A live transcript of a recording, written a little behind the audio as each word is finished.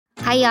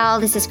Hi, y'all.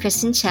 This is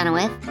Kristen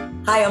Chenoweth.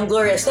 Hi, I'm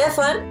Gloria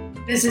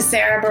Estefan. This is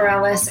Sarah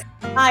Bareilles.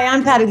 Hi,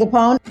 I'm Patti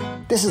LuPone.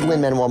 This is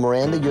Lin-Manuel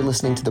Miranda. You're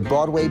listening to the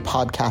Broadway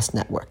Podcast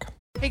Network.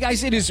 Hey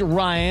guys, it is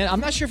Ryan. I'm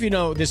not sure if you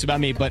know this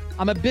about me, but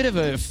I'm a bit of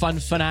a fun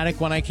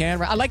fanatic when I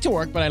can. I like to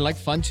work, but I like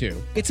fun too.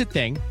 It's a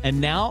thing. And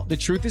now the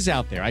truth is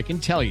out there. I can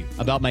tell you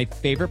about my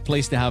favorite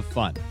place to have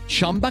fun.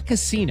 Chumba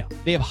Casino.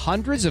 They have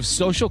hundreds of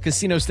social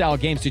casino style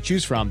games to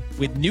choose from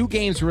with new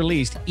games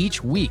released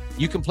each week.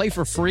 You can play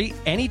for free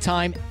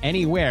anytime,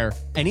 anywhere.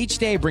 And each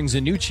day brings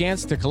a new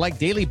chance to collect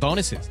daily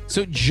bonuses.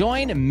 So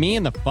join me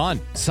in the fun.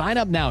 Sign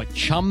up now at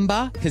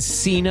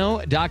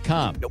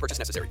ChumbaCasino.com. No purchase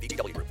necessary.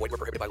 VGW. Void where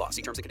prohibited by law.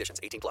 See terms and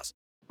conditions. 18+.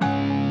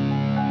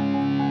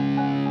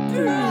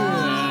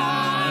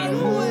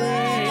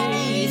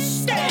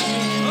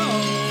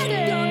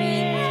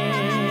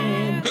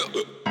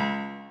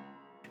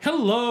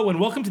 Hello and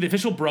welcome to the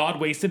official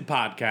Broad-Wasted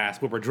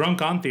podcast, where we're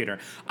drunk on theater.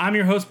 I'm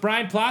your host,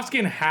 Brian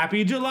Plofsky.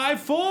 Happy July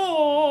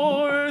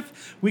 4th!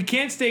 We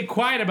can't stay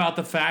quiet about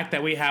the fact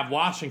that we have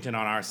Washington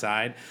on our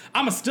side.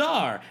 I'm a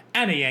star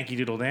and a Yankee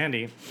Doodle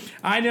Dandy.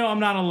 I know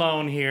I'm not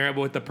alone here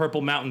with the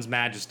Purple Mountain's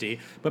majesty,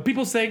 but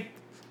people say,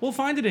 we'll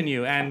find it in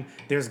you, and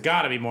there's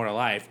gotta be more to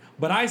life.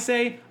 But I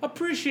say,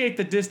 appreciate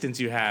the distance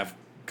you have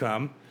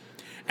come.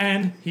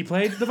 And he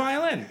played the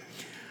violin.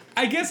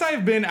 I guess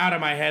I've been out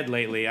of my head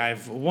lately.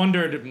 I've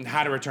wondered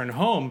how to return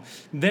home,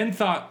 then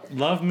thought,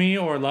 love me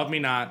or love me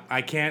not,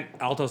 I can't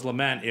altos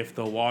lament if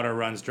the water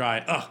runs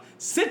dry. Ugh,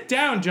 sit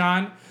down,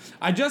 John.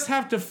 I just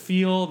have to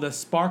feel the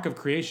spark of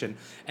creation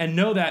and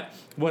know that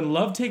when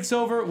love takes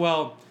over,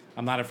 well,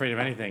 I'm not afraid of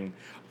anything.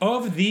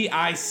 Of thee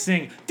I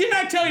sing. Didn't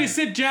I tell you to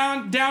sit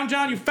down,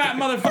 John, you fat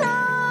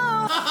motherfucker?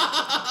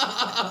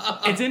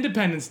 It's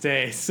Independence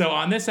Day, so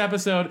on this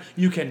episode,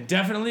 you can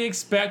definitely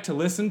expect to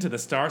listen to the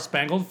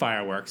Star-Spangled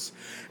Fireworks.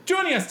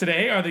 Joining us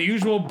today are the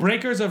usual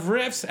breakers of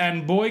riffs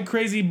and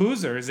boy-crazy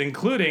boozers,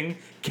 including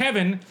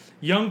Kevin,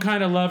 young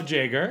kinda love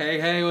Jager.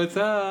 Hey, what's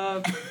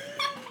up?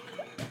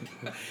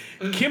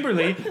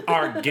 Kimberly,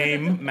 our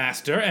game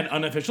master and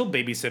unofficial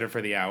babysitter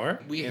for the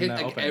hour. We hit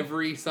like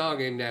every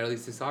song in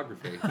Natalie's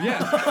discography.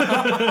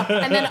 Yeah.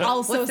 And then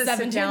also What's the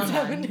sit down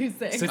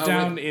 1776. Sit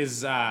down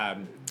is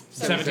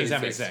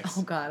 1776.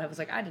 Oh God, I was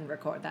like, I didn't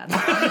record that.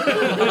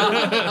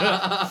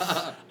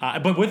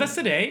 But with us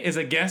today is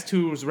a guest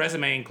whose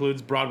resume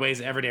includes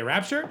Broadway's Everyday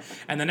Rapture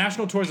and the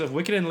national tours of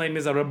Wicked and Les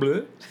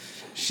Miserables.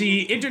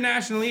 She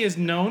internationally is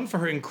known for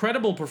her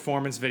incredible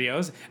performance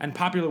videos and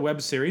popular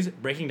web series,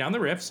 Breaking Down the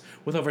Riffs,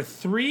 with over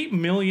 3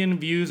 million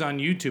views on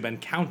YouTube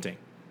and counting.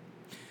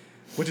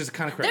 Which is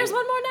kind of crazy. There's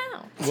one more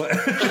now. What?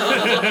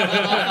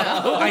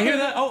 Oh, I hear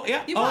that. Oh,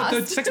 yeah. You oh, paused.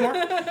 good. 6 more.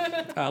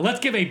 Let's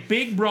give a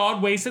big,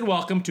 broad-waisted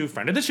welcome to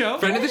friend of the show.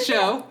 Friend of the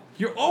show.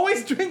 You're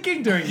always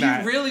drinking during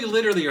that. You really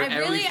literally are I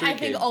every I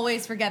think,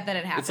 always forget that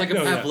it happens. It's like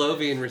a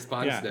Pavlovian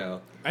response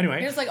now. Anyway.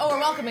 You're just like, oh, we're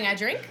welcoming. I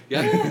drink?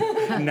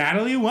 Yeah.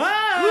 Natalie Wise.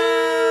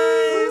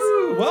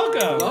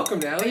 Welcome. Welcome,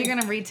 Natalie. Are you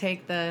gonna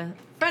retake the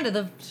friend of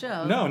the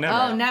show? No,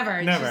 never. Oh,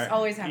 never. Never. She's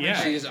always having. Yeah.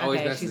 She just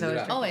always messes she's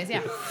it always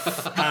up. Always,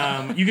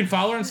 yeah. You can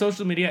follow her on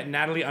social media at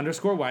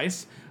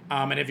Natalie_Weiss.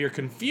 And if you're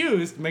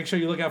confused, make sure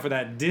you look out for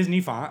that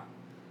Disney font.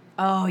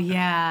 Oh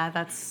yeah,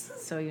 that's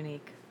so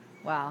unique.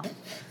 Wow.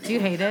 Do you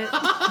hate it? Do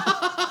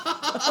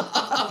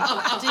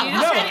you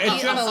just try to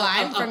eat the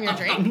lime from your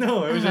drink?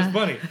 No, it was just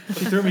funny.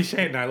 She threw me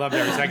shade, and I loved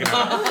every second of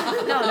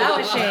it. No, that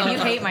was shade. You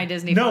hate my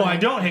Disney. No, font. I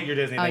don't hate your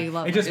Disney. Oh, thing. you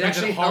love it. Just It makes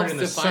actually it hard helps in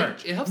the to find.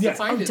 search. It helps Yeah. to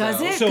find it. does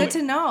though. it? So Good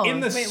to know.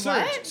 In the Wait,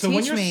 search, what? so when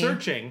Teach you're me.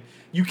 searching,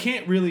 you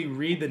can't really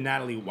read the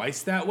Natalie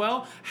Weiss that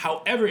well.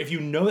 However, if you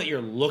know that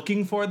you're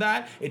looking for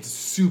that, it's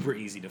super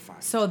easy to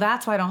find. So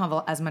that's why I don't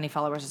have as many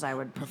followers as I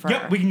would prefer.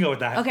 Yep, we can go with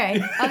that.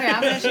 Okay,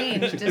 I'm gonna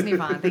change Disney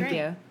font. Thank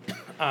you.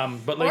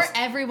 But Or like,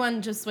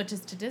 everyone just switches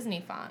to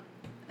Disney font.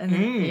 And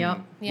then, Yep.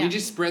 Yeah. We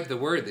just spread the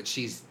word that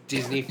she's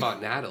Disney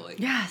font Natalie.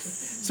 Yes.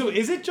 so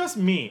is it just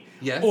me?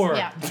 Yes. Or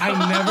Yeah.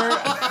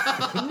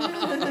 I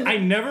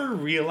never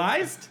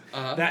realized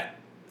Uh-huh. that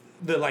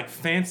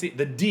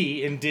the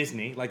D in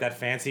Disney, like that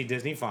fancy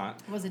Disney font,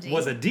 Was a D.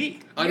 Was a D.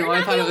 Oh You're no, I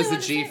not thought the it was only a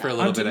one to G say for a that.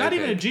 little bit. Not I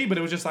even a think. G, but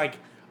it was just like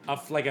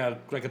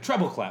a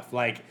treble clef.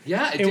 Like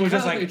Yeah, it it did was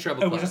just kinda like like a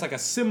treble it was clef. just like a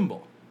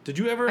symbol. Did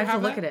you ever I have to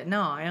have look that? at it.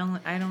 No, I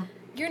don't.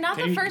 You're not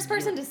Can the you- first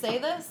person to say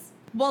this.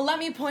 Well, let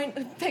me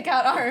pick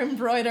out our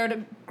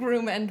embroidered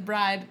groom and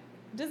bride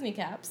Disney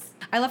caps.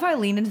 I love how I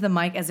lean into the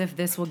mic as if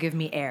this will give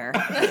me air,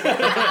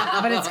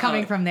 but it's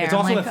coming from there. It's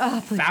I'm also like,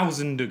 oh, please.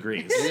 1,000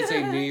 degrees. It's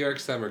a New York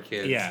summer,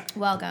 kids. Yeah.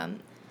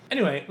 Welcome.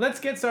 Anyway, let's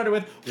get started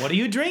with what are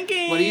you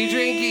drinking? What are you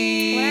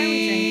drinking? What are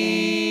we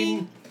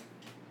drinking?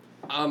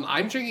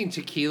 I'm drinking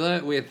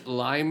tequila with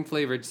lime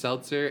flavored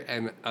seltzer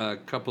and a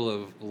couple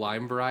of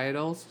lime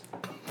varietals.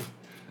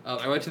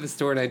 I went to the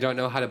store and I don't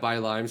know how to buy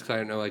limes because I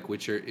don't know if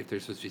they're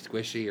supposed to be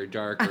squishy or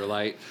dark or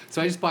light.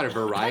 So I just bought a That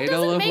varietal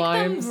doesn't of make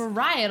limes. them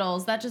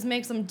varietals. That just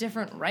makes them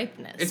different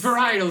ripeness. It's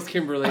varietals,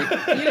 Kimberly.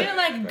 You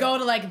didn't go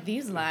to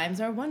these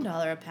limes are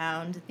 $1 a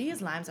pound.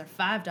 These limes are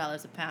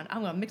 $5 a pound.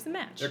 I'm gonna mix and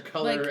match. They're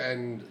color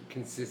and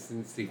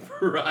consistency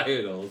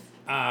varietals.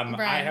 I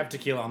Brian. have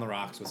tequila on the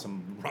rocks with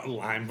some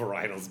lime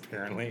varietals,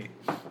 apparently.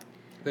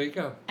 There you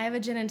go. I have a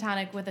gin and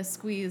tonic with a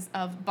squeeze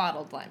of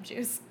bottled lime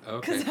juice.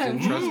 Okay. 'Cause I'm-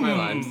 Didn't trust my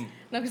limes.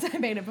 No, because I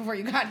made it before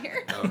you got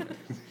here. Oh. I have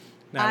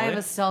Natalie?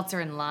 a seltzer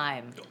and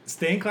lime.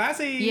 Staying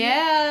classy.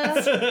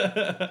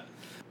 Yes.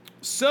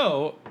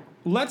 So,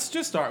 let's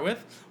just start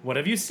with, what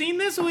have you seen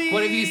this week?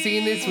 What have you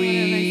seen this What have I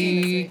seen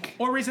this week?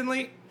 Or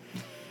recently?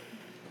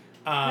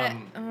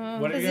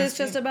 What have Is you this guys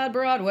just seen? about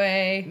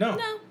Broadway? No.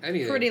 No.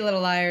 Anything. Pretty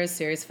Little Liars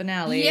series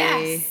finale.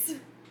 Yes.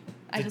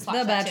 I just The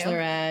watched that too.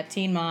 Bachelorette,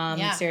 Teen Mom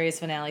Yeah. series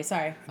finale.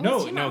 Sorry.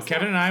 No, Teen no. Mom's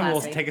Kevin and I will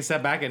classy. take a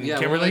step back and Yeah,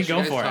 we'll Kimberly, let you go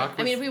guys for talk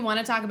it. I mean, if we want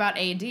to talk about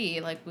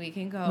AD, like we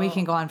can go. We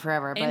can go on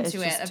forever, but it's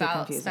into just it too about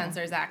confusing.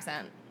 Spencer's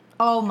accent.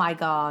 Oh my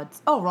God.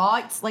 Oh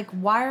right. Like,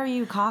 why are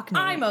you cockney?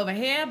 I'm over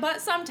here,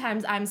 but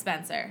sometimes I'm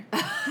Spencer.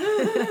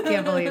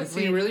 Can't believe So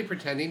you're really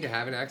pretending to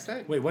have an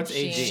accent? Wait, what's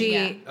AG? She,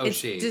 Yeah. Oh, it's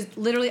she. just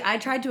literally. I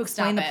tried to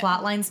explain Stop the it.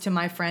 plot lines to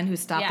my friend who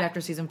stopped Yeah.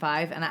 after season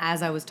 5, and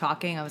as I was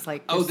talking, I was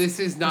like, Oh, there's- this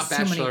is not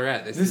there's too many-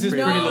 Bachelorette. This This is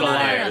Pretty Pretty Little Little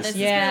Liars. Liars. This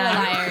Yeah.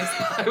 is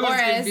Pretty Little I Liars. was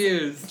Or as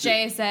confused.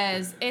 Jay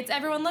says, it's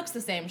Everyone Looks the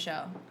Same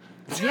show.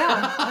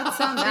 Yeah, that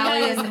sounds.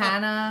 Allie and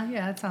Hannah.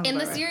 Yeah, that sounds. In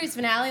the about right. series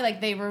finale,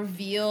 like they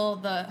reveal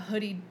the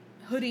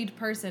hoodied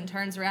person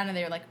turns around and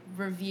they like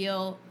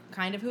reveal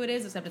kind of who it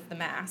is, except it's the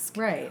mask.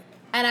 Right.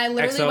 And I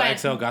literally went.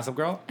 XOXO Gossip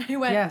Girl? I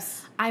went.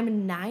 Yes.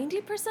 I'm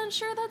 90%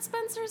 sure that's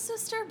Spencer's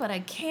sister, but I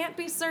can't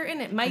be certain.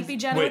 It might be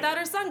Jenna Wait. without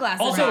her sunglasses.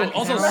 Also, on.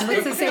 also,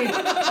 It's the same.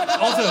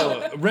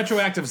 also,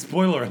 retroactive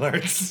spoiler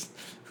alerts.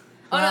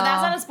 Oh no,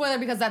 that's not a spoiler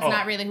because that's Oh.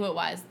 not really who it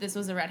was. This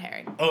was a red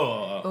herring.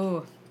 Oh.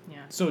 Oh, yeah.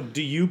 So,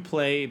 do you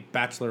play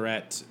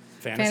Bachelorette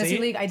Fantasy? Fantasy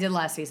League. I did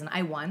last season.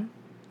 I won.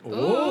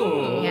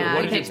 Ooh. Yeah,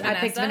 What I did you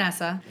picked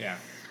Vanessa. Yeah.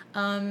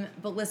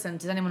 But listen,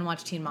 does anyone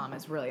watch Teen Mom?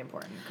 It's really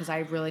important because I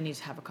really need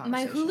to have a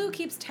My conversation. Hulu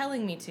keeps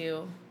telling me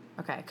to.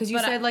 Okay, because you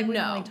But said like we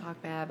no. don't really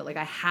talk bad, but like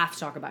I have to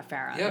talk about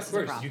Farrah. Yeah, This of is the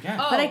course. problem. You can.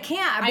 Oh, But I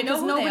can't I know because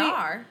who nobody. they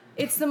are.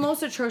 It's the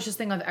most atrocious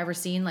thing I've ever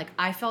seen. Like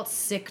I felt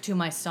sick to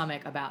my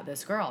stomach about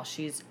this girl.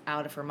 She's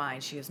out of her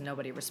mind. She has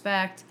nobody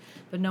respect,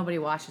 but nobody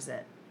watches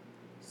it.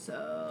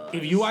 So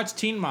If you watch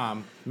Teen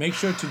Mom, make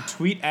sure to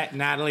tweet at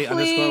Natalie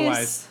Please.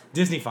 _wise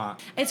Disney font.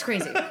 it's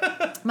crazy.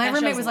 My That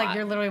roommate shows was a like, lot.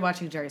 "You're literally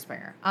watching Jerry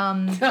Springer."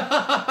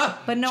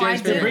 But no, Jerry I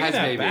Springer did. Bring has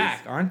that babies.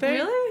 back, aren't they?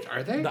 Really?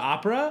 Are they? The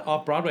opera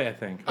off Broadway, I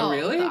think. Oh,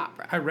 really? The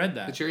opera. I read The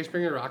that. Jerry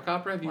Springer rock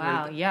opera? Have you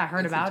Wow. heard? Yeah, I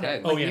heard It's about intense.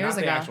 it. Like Oh yeah, years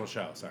not ago. the actual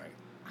show. Sorry.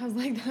 I was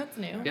like, that's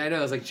new. Yeah, I know.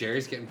 I was like,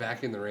 Jerry's getting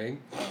back in the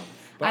ring.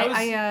 But I was-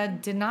 I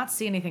did not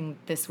see anything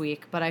this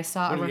week, but I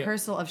saw What a do you get?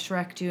 rehearsal of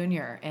Shrek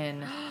Jr.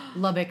 in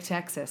Lubbock,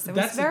 Texas. It was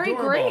That's very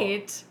adorable.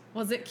 great.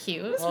 Was it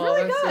cute? Oh,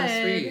 really that's so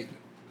good. sweet.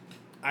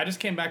 I just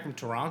came back from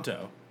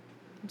Toronto.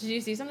 Did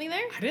you see something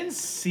there? I didn't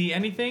see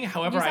anything.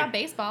 However, You saw I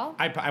baseball.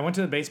 I went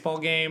to the baseball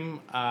game.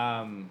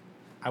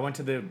 I went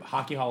to the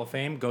Hockey Hall of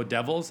Fame. Go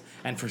Devils!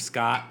 And for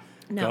Scott,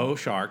 No. go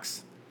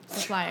Sharks! The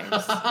Flyers.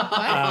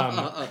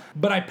 what?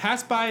 But I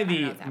passed by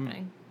know what's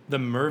happening. the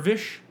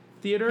Mirvish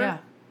Theater,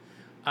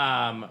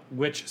 Yeah.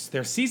 which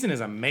their season is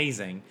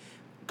amazing.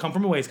 Come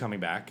From Away's coming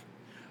back.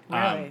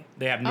 Really?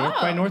 They have North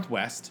by Oh.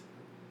 Northwest,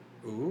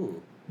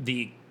 Ooh.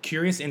 the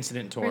Curious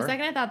Incident tour. For a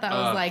second, I thought that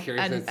was like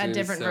Curious a Incident is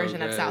different so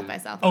version of good. South by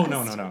Southwest.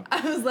 Oh no!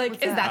 I was like,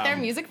 is that their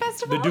music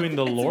festival? they're doing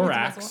the It's a music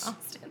Lorax. festival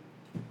in Austin.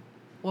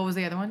 What was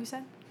the other one you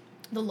said?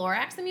 The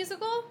Lorax, the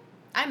musical?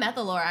 I met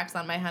the Lorax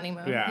on my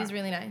honeymoon. Yeah. He's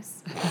really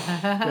nice.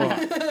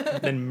 Well,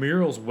 then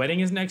Muriel's wedding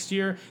is next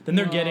year. Then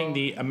they're getting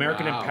the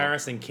American in Wow.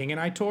 Paris and King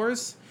and I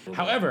tours.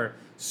 However,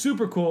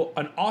 super cool,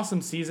 an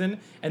awesome season,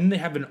 and then they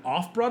have an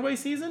off-Broadway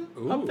season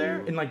up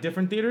there Ooh. in like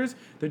different theaters.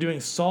 They're doing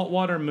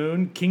Saltwater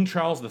Moon, King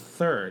Charles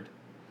III,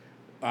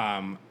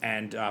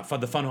 and for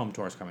the Fun Home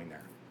tour is coming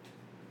there.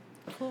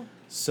 Cool.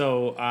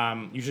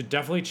 So you should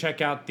definitely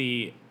check out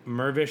the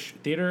Mirvish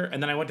Theater,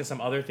 and then I went to some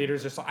other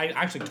theaters. I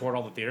actually toured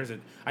all the theaters.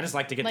 I just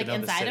like to get Like to know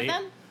the inside city. of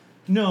them?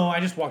 No, I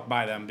just walked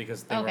by them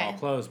because they were Okay. all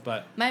closed.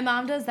 But My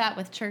mom does that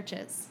with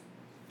churches.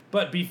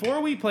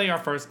 before we play our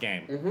first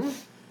game,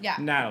 Yeah.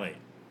 Natalie,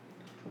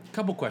 a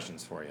couple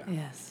questions for you.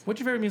 Yes. What's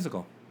your favorite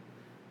musical?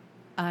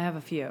 I have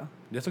a few.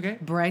 That's okay.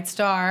 Bright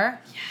Star,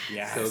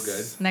 Yes. So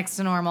good. Next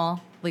to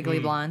Normal, Legally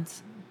Mm. Blonde,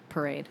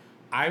 Parade.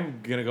 I'm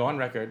gonna go on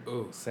record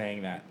Ooh.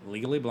 saying that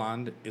Legally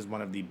Blonde is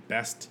one of the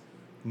best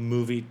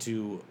movie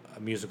to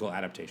musical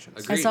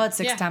adaptations. Agreed. I saw it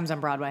 6 Yeah. times on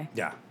Broadway.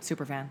 Yeah,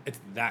 Super fan. it's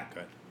that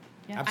good.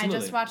 Yeah. Absolutely. I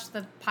just watched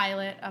the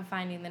pilot of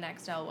Finding the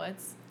Next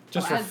Elwoods.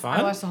 Just for As- fun.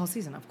 I watched the whole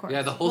season, of course.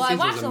 Yeah, the whole Well, I season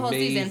watched was the whole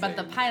amazing. season, but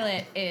the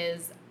pilot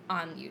is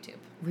on YouTube.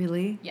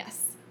 Really?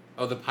 Yes.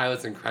 Oh, the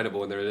pilot's incredible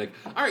when they're like,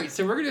 all right,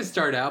 so we're going to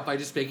start out by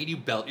just making you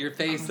belt your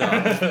face off.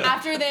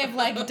 After they've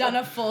like done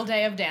a full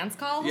day of dance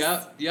calls.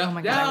 Yep. Oh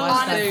my God, Now I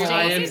watched that saying whole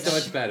I am season. so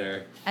much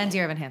better. And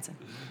Dear Evan Hansen.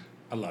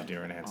 I love Dear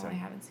Evan Oh, Hansen. I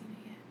haven't seen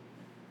it yet.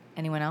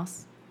 Anyone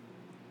else?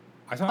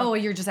 I saw. Oh,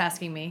 you're just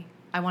asking me.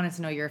 I wanted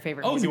to know your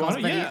favorite Oh, you musicals.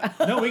 want to? but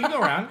Yeah. No, we can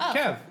go around.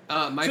 Kev.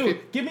 My So fa-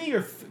 give me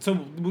your. So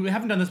we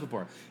haven't done this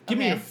before. Give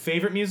me Okay. your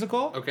favorite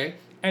musical. Okay.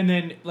 And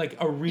then like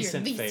a Your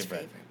recent least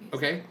favorite. music.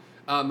 Okay.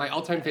 My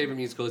all-time favorite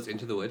musical is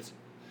Into the Woods.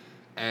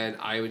 And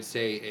I would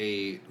say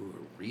a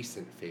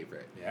recent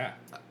favorite. Yeah.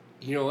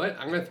 You know what?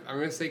 I'm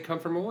gonna say "Come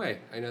From Away."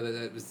 I know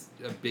that was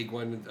a big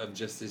one of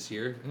just this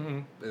year,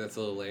 and that's a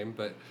little lame,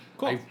 but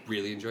Cool. I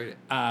really enjoyed it.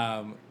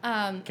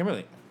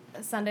 Kimberly.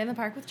 Sunday in the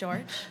Park with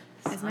George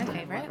is my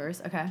favorite.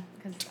 Lovers. Okay.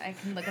 Because I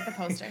can look at the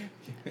poster.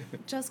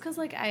 Just because,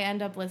 like, I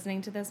end up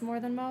listening to this more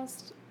than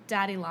most.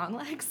 Daddy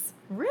Longlegs.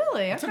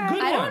 Really? That's a Okay.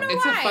 good I one. don't know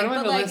It's why, a fun one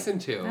but, to like, listen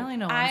to. I only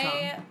know one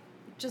I song.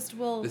 just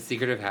will. The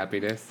Secret of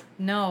Happiness.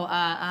 No,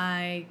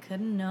 I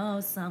couldn't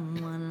know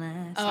someone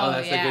less. Oh,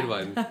 that's yeah. a good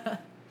one.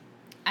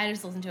 I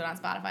just listen to it on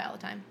Spotify all the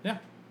time. Yeah.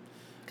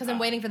 Because I'm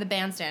waiting for the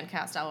Bandstand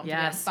cast album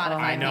Yes. to be on Spotify. Oh,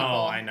 I know,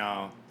 people. I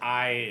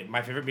know.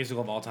 My favorite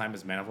musical of all time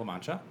is Man of La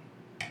Mancha.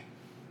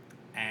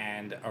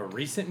 And a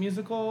recent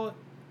musical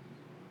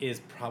is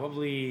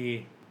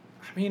probably,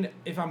 I mean,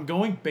 if I'm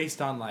going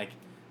based on like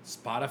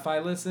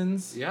Spotify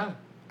listens, Yeah.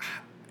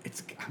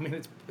 it's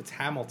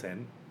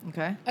Hamilton.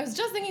 Okay. I was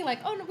just thinking, like,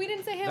 oh, no, we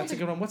didn't say Hamilton. That's a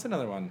good one. What's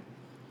another one?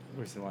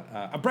 Recent one.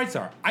 A Bright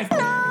Star.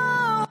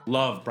 I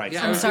love Bright Yeah,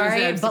 Star. I I'm was gonna sorry,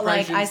 say, I'm but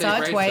like surprised you I didn't saw say it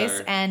Bright twice,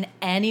 Star. and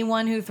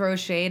anyone who throws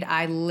shade,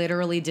 I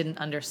literally didn't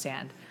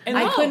understand. And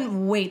I like-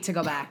 couldn't wait to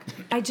go back.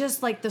 I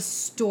just like the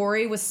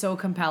story was so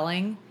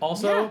compelling,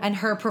 Also, and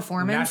her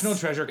performance. National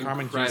Treasure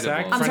Carmen Incredible.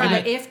 Cusack. I'm sorry, friend of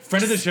but the, if-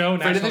 friend of the show,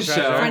 Friend of National the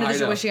Treasure. show. Friend of the I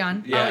show. know. Was she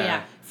on? Yeah. Oh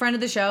yeah, friend of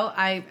the show.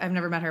 I've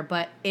never met her,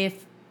 but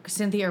if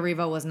Cynthia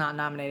Erivo was not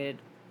nominated,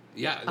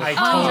 Yeah. I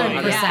Oh,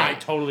 totally, 100%. I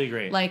totally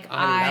agree. like that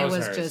I was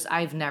was hers. just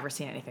I've never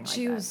seen anything like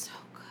She that. was so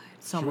good.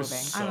 So She was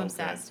moving. so I'm good.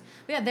 obsessed.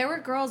 But yeah, there were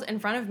girls in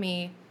front of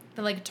me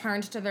that like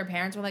turned to their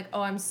parents and were like,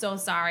 "Oh, I'm so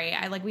sorry.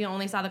 We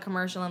only saw the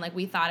commercial and like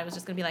we thought it was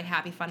just gonna be like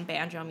happy, fun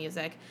banjo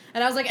music."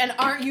 And I was like, "And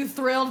aren't you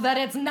thrilled that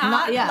it's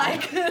not?" yeah.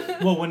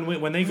 Like, Well,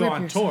 when they go Rip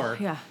on yourself,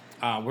 tour,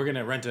 yeah. we're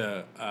gonna rent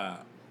a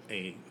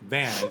van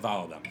and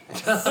follow them. we're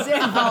just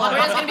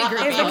gonna be Is the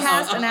groupies.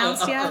 cast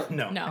announced yet?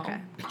 No. No. Okay.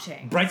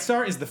 Chang. Bright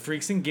Star is the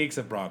freaks and geeks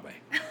of Broadway.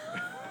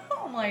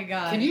 Oh my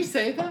god. Can you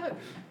say that?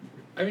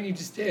 I mean, you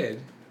just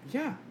did.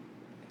 Yeah.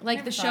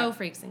 Like the show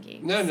Freaks and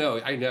Geeks. No,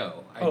 I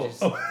know.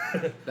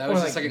 That Or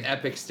was just like an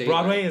epic statement.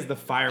 Broadway is the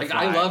Firefly.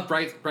 Like, I love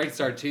Bright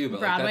Star too, but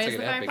Broadway like, is that's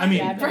the like an epic. Firefly? I mean,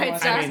 Yeah, Bright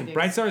Star. I mean,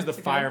 Bright Star is the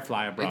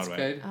Firefly of It's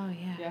Broadway. good. Oh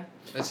yeah.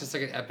 That's just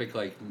like an epic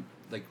like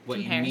what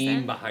you Comparison?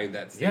 mean behind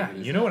that Yeah,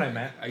 statement. you know what I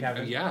meant, I,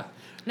 Kevin. yeah.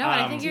 No,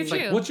 I think you're It's true.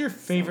 like, what's your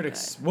favorite?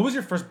 So What was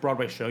your first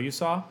Broadway show you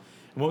saw?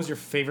 And what was your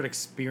favorite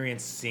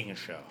experience seeing a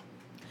show?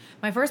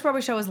 My first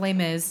Broadway show was Les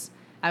Mis.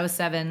 I was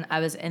 7. I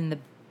was in the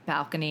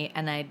balcony,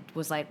 and I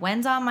was like,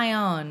 "When's on my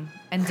own?"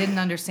 and didn't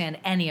understand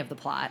any of the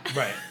plot.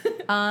 Right.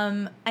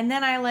 And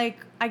then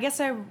I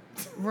guess I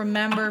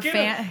remember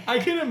I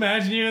can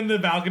imagine you in the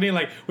balcony,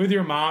 like with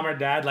your mom or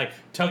dad, like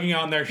tugging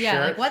on their Yeah,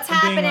 shirt. like, what's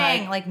and being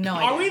happening? Like, no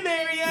Are idea. we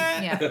there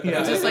yet? Yeah.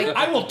 Yeah. Just like,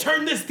 I will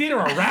turn this theater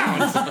around.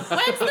 When's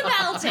the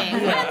belting?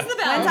 When's the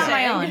belting? When's on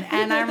my own?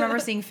 And I remember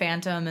seeing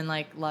Phantom and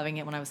like loving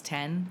it when I was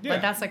 10. Yeah.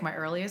 Like that's like my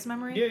earliest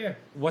memory. Yeah.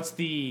 What's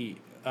the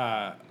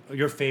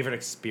your favorite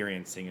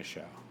experience seeing a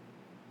show?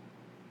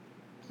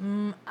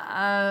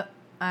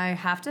 I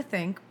have to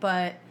think,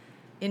 but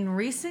in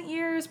recent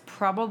years,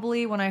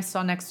 probably when I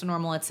saw Next to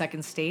Normal at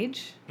Second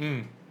Stage.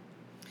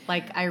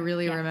 Like I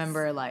really Yes.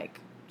 remember like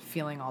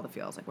feeling all the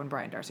feels, like when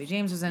Brian Darcy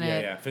James was in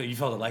it. Yeah. You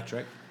felt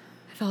electric.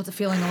 I felt it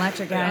feeling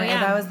electric. Oh, Yeah, yeah.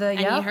 that was the And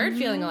yeah. you heard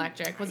Feeling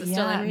Electric. Was it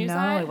still in when you no,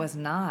 saw it? it was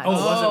not. Oh,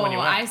 was it when you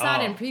went? I saw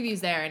it in Oh. previews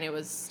there, and it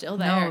was still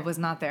there. no, it was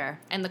not there.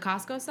 And the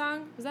Costco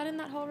song, was that in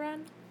that whole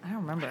run? I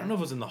don't remember. I don't know if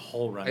it was in the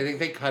whole run. I think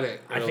they cut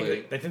it I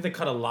early. think they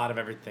cut a lot of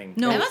everything.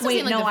 No, It must have wait,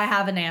 been, like, no, the- I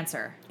have an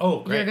answer. Oh,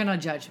 great. You're gonna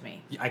judge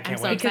me. I can't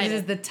so wait. Because it excited.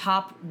 is the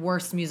top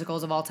worst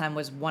musicals of all time.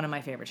 Was one of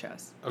my favorite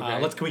shows.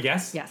 Okay. Can we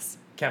guess? Yes.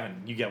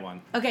 Kevin, you get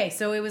one. Okay,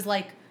 so it was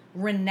like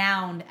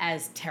renowned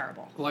as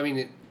terrible. Well, I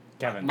mean,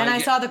 Kevin. And I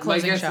saw the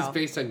closing My guess show. is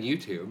based on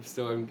YouTube,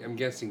 so I'm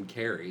guessing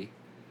Carrie.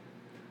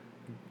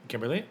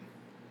 Kimberly?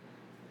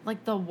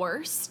 Like the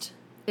worst?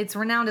 It's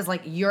renowned as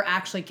like, you're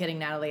actually kidding,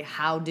 Natalie.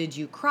 How did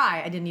you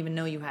cry? I didn't even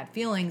know you had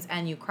feelings,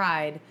 and you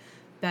cried.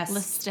 Best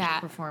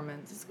Lestat.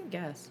 performance. It's a good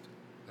guess.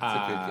 That's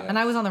a good guess. And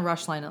I was on the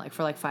rush line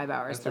for like 5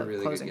 hours. That's a the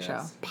really closing good show.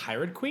 guess.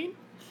 Pirate Queen?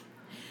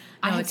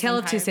 I No, have Tale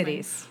seen of Two Pirate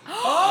Queen. Cities.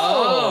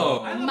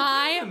 Oh!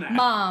 My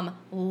mom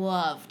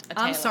loved A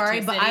Tale I'm of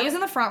sorry, Two but I Cities. was in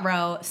the front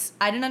row.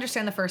 I didn't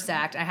understand the first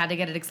act. I had to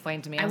get it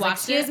explained to me. I was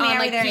watched like, it "Excuse me, on are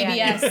we like there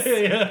yet?"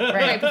 PBS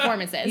Right.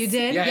 performances. You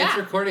did? Yeah, it's Yeah.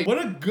 recording.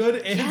 What a good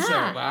answer.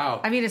 Yeah.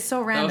 Wow. I mean, it's so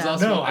that random. was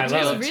also No, a I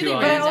tale love of it. two Really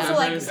but I audience also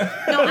like members.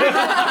 no.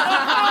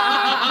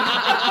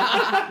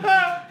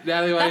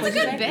 Natalie, That's a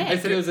good bit. I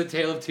said it was a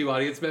tale of two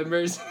audience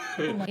members.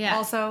 Yeah.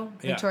 Also,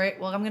 Yeah. Victoria.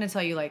 Well, I'm gonna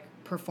tell you like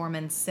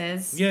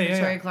performances. Yeah, yeah,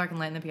 Victoria yeah. Clark and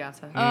Light in the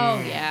Piazza.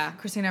 Oh yeah.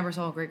 Christine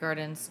Ebersole, Great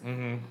Gardens.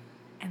 Mm-hmm.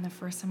 And the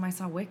first time I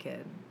saw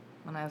Wicked,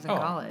 when I was in Oh,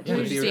 college, yeah.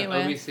 Who did you see it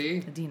with?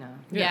 OBC? Adina.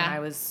 Yeah. And I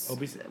was.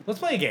 OBC. Let's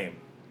play a game.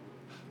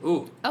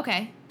 Ooh.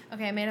 Okay.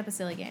 Okay, I made up a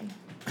silly game.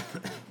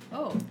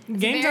 Oh.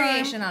 Game time.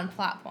 Variation on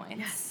plot points.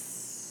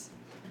 Yes.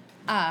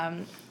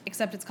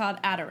 Except it's called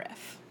Add a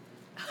Riff.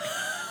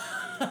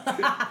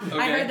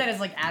 I heard that as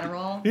like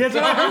Adderall. Yeah, that's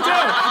what I heard too.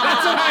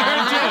 That's what I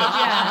heard too.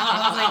 Yeah.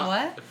 I was like,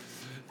 what?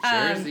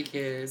 Jersey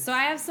kids. So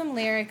I have some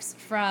lyrics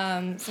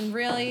from some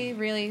really,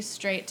 really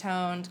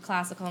straight-toned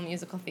classical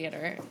musical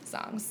theater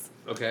songs.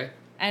 Okay.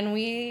 And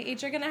we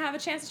each are going to have a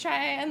chance to try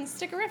and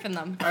stick a riff in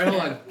them. All right,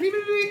 hold on.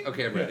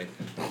 Okay, I'm ready.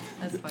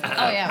 That's funny.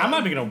 Oh, yeah. I'm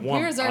not even gonna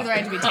warm. We reserve up. the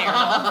right to be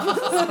terrible.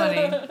 That's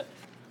funny.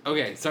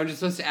 Okay, so I'm just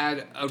supposed to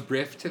add a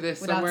riff to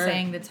this Without somewhere?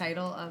 saying the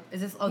title of... Is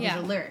this... Oh, Yeah.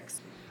 these are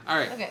lyrics. All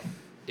right. Okay.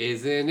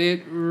 Isn't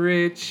it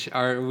rich?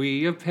 Aren't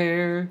we a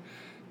pair?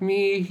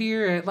 Me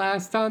here at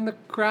last on the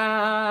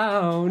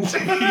ground.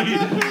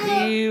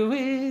 You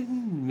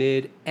in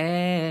midair.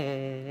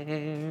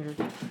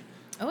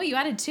 Oh, you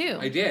added 2.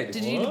 I did.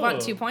 Did you want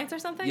 2 points or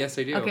something? Yes,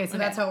 I do. Okay, so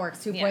that's how it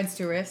works. 2 Yeah. points,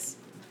 2 riffs.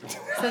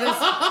 So this...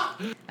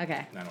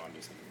 Okay. I don't want to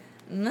do something.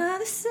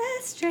 Mother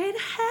said straight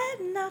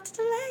ahead, not to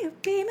delay or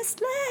be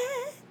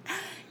misled.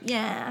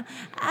 Yeah,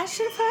 I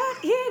should have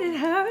heeded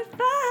her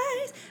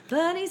advice,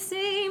 but he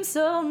seems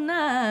so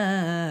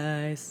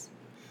nice.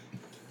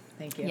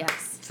 Thank you.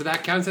 Yes. So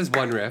that counts as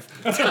one riff.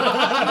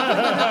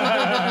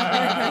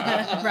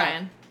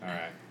 Brian. All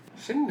right.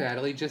 Shouldn't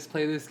Natalie just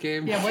play this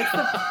game? Yeah, what's the...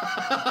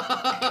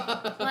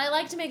 Well, I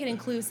like to make it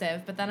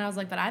inclusive, but then I was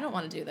like, but I don't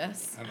want to do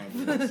this. I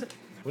don't know.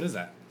 What is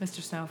that?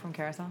 Mr. Snow from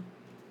Carousel?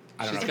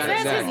 I don't She's know. got It it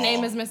says next. his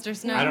name is Mr.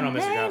 Snow. I don't know,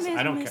 Mr. Carousel.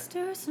 I don't care.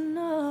 Mr.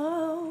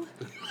 Snow.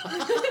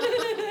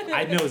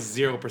 I know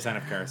 0%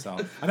 of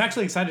Carousel. I'm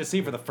actually excited to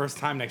see for the first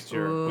time next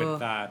year Ooh.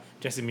 with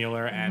Jesse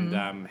Mueller and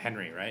Mm-hmm.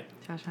 Henry, right?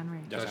 Josh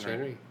Henry. Josh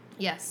Henry.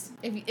 Yes.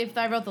 If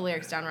I wrote the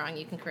lyrics down wrong,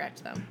 you can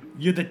correct them.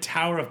 You're the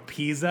Tower of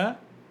Pisa.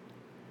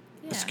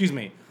 Yeah. Excuse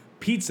me,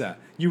 pizza.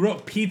 You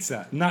wrote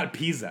pizza, not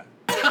Pisa.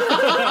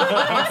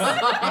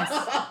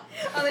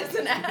 Oh, there's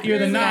an ad. You're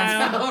the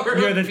Tower Nile. of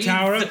You're the Pizza.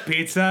 Tower of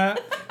Pizza.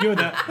 You're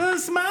the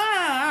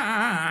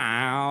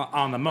smile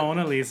on the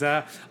Mona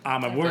Lisa.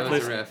 I'm a was a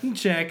worthless riff.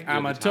 chick.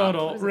 I'm You're a the top.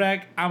 total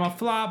wreck. I'm a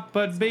flop,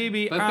 but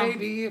baby, But I'm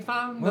baby, if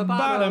I'm the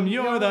bottom.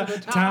 You're the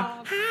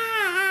top.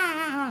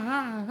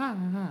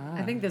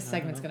 I think this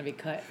segment's going to be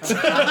cut.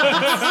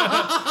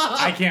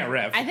 I can't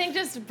riff. I think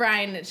just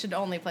Brian should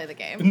only play the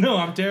game. No,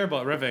 I'm terrible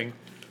at riffing.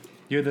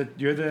 You're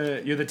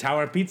the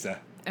Tower of Pizza.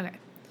 Okay.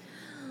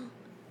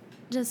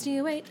 Just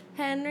you wait,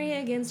 Henry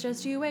Higgins,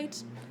 just you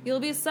wait. You'll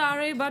be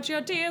sorry, but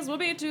your tears will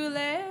be too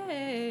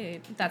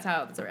late. That's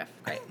how it's a riff.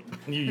 Great.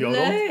 You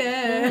yodel.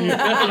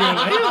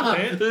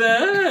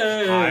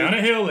 High on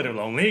a hill,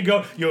 it'll only go.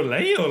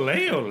 Yole,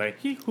 yole, yole.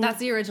 Hee-hoo. That's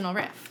the original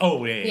riff.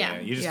 Oh yeah. Yeah.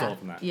 You just Yeah. stole it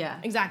from that. Yeah.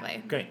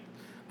 Exactly. Great.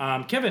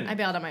 Kevin. I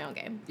bailed on my own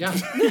game. Yeah.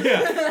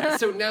 yeah.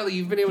 So Natalie,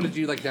 you've been able to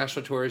do like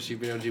national tours, you've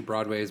been able to do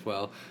Broadway as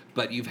well,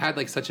 but you've had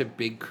like such a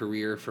big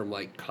career from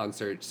like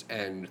concerts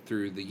and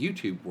through the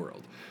YouTube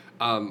world.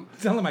 Sound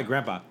like my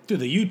grandpa. Through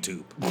the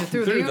YouTube.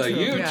 Through Through the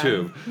YouTube.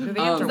 Yeah. Through the Is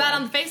interweb. that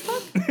on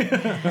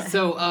Facebook?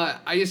 So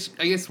I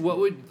guess what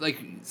would like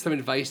some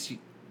advice?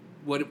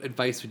 What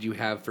advice would you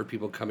have for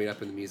people coming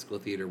up in the musical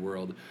theater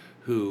world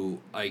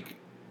who like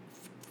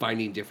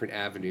finding different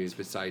avenues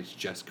besides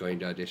just going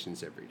to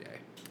auditions every day?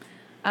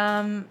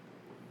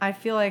 I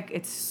feel like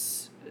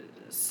it's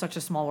such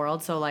a small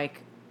world. So,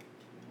 like,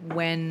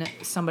 when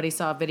somebody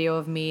saw a video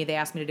of me, they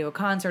asked me to do a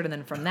concert, and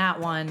then from that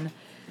one,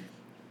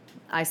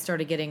 I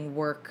started getting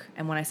work.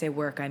 And when I say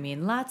work, I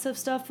mean lots of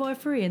stuff for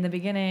free in the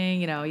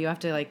beginning. You know, you have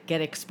to, like,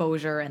 get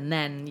exposure, and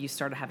then you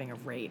start having a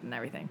rate and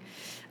everything.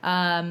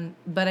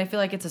 But I feel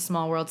like it's a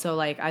small world. So,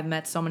 like, I've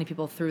met so many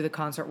people through the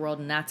concert world,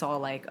 and that's all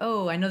like,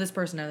 oh, I know this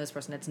person, I know this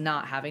person. It's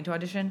not having to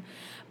audition.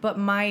 But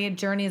my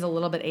journey is a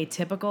little bit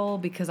atypical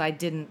because I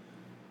didn't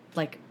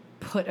like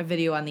put a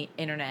video on the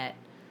internet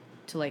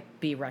to like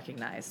be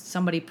recognized.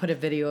 Somebody put a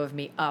video of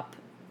me up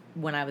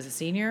when I was a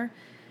senior.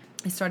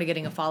 I started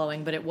getting a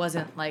following, but it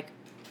wasn't like,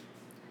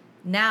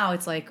 now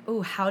it's like,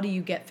 oh, how do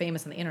you get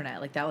famous on the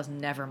internet? Like that was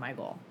never my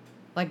goal.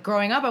 Like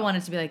growing up, I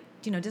wanted to be like,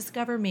 you know,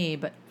 discover me,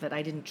 but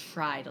I didn't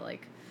try to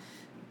like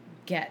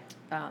get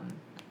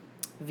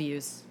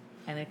views,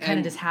 and it kind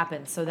of just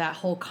happened. So that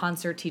whole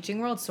concert teaching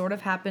world sort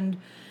of happened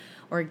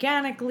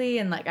organically,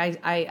 and like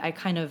I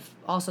kind of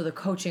also the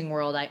coaching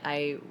world.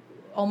 I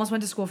almost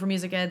went to school for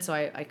music ed, so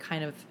I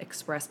kind of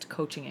expressed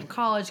coaching in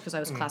college because I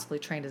was classically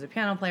trained as a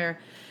piano player.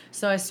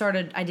 So I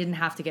didn't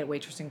have to get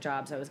waitressing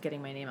jobs. I was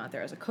getting my name out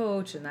there as a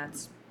coach, and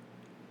that's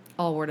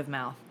all word of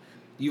mouth.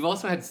 You've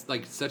also had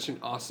like such an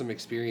awesome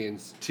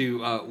experience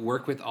to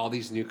work with all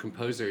these new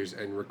composers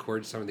and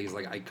record some of these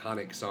like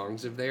iconic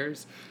songs of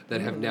theirs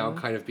that have now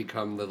kind of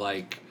become the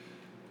like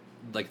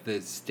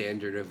the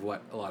standard of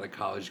what a lot of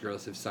college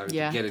girls have sung to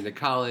get into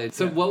college.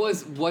 So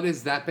what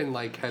has that been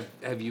like?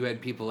 Have you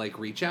had people like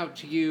reach out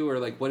to you, or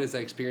like what has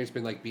that experience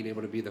been like being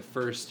able to be the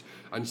first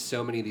on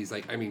so many of these,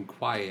 like, I mean,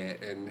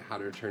 Quiet and How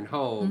to Return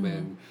Home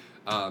and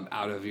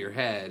Out of Your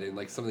Head and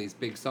like some of these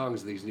big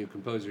songs of these new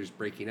composers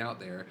breaking out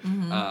there.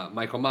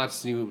 Michael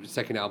Mott's new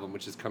second album,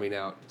 which is coming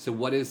out. So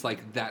what is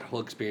like that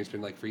whole experience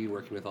been like for you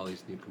working with all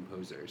these new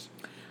composers?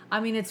 I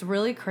mean, it's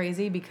really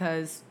crazy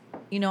because,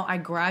 you know, I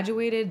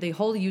graduated. The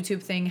whole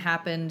YouTube thing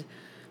happened.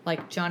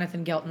 Like,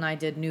 Jonathan Gelt and I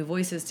did New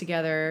Voices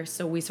together.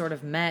 So we sort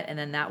of met, and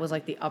then that was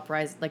like the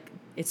uprise. Like,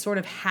 it sort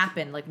of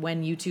happened. Like,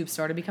 when YouTube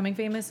started becoming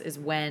famous is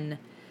when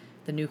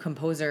the new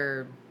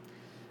composer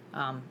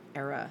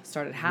era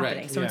started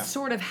happening. Right. So Yeah. it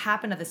sort of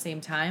happened at the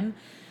same time.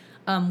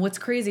 What's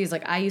crazy is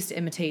like I used to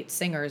imitate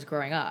singers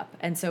growing up,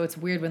 and so it's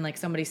weird when like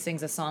somebody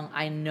sings a song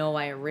I know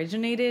I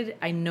originated,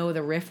 I know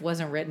the riff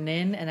wasn't written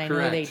in, and I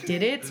know they Correct.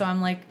 did it. So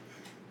I'm like,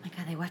 oh my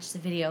God, I watched the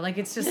video. Like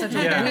it's just such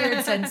a Yeah.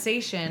 weird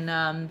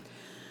sensation.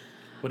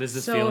 What is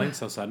this So- feeling?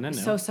 So sudden and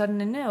new. So sudden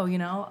and new, you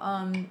know.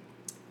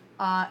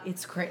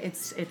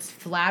 It's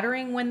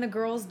flattering when the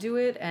girls do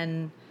it,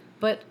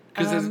 but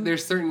Because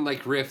there's certain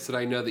like riffs that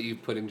I know that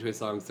you've put into a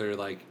song that are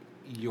like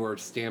your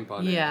stamp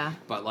on it. Yeah.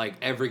 But like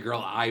every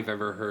girl I've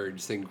ever heard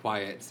sing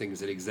Quiet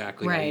sings it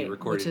exactly how Right, you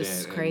recorded which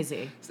is it. and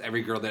crazy.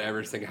 every girl that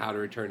ever sang How to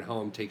Return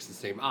Home takes the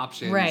same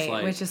options. right,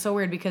 Like, which is so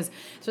weird because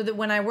so that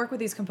when I work with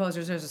these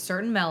composers, there's a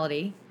certain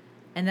melody,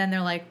 and then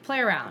they're like play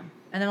around,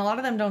 and then a lot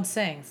of them don't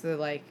sing, so they're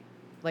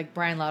like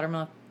Brian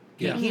Loudermilk.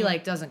 Yeah. He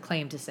like doesn't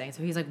claim to sing,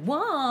 so he's like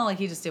whoa, like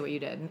he just did what you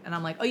did, and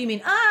I'm like oh you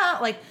mean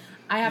like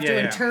I have to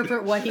Yeah.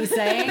 interpret what he's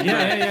saying.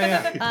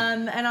 yeah.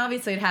 And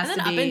obviously it has And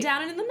to then be up and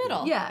down and in the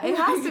middle. Yeah, it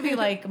has to be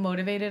like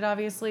motivated,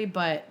 obviously,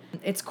 but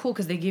it's cool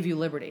because they give you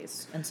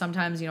liberties, and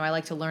sometimes I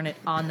like to learn it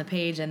on the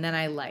page, and then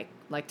I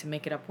like to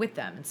make it up with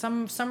them.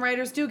 And some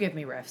writers do give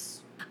me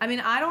riffs. I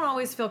mean, I don't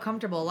always feel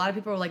comfortable. A lot of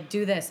people are like,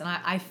 "Do this," and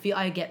I feel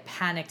I get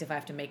panicked if I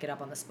have to make it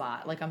up on the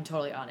spot. Like I'm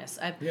totally honest.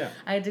 I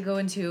had to go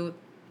into.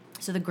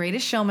 So The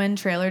Greatest Showman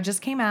trailer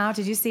just came out.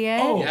 Did you see it?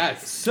 Oh,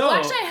 Yes. So Well,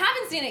 actually, I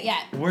haven't seen it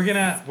yet. we're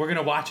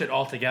gonna watch it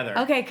all together.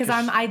 Okay, because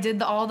I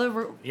did all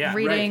the Yeah,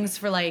 readings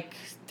for like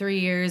 3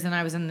 years, and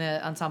I was in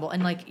the ensemble,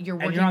 and like you're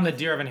working. And you're on the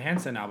Dear Evan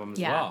Hansen album as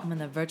yeah, well. I'm in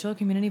the virtual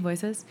community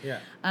voices. Yeah.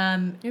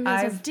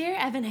 Dear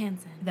Evan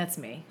Hansen. That's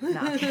me. No.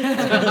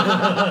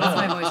 That's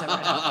my voice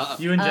right now.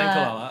 You and Jen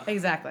Colella.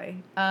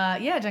 Exactly.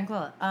 Yeah, Jen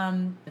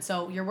Colella.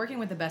 So you're working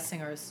with the best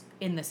singers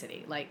in the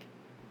city. Like,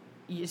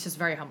 it's just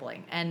very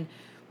humbling. And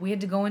we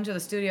had to go into the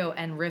studio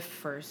and riff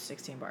for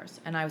 16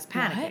 bars. And I was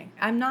panicking. What?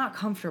 I'm not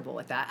comfortable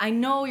with that. I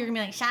know you're going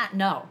to be like, shut.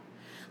 No.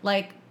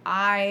 Like,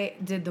 I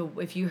did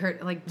if you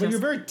heard, like, But you're a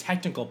just very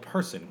technical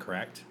person,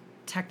 correct?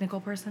 technical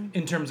person.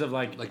 In terms of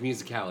like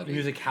musicality.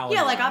 Musicality.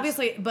 Yeah, like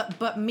obviously,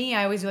 but me,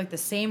 I always do like the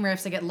same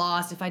riffs. I get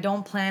lost if I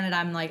don't plan it.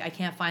 I'm like I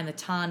can't find the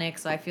tonic,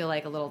 so I feel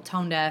like a little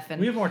tone deaf.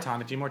 And We have more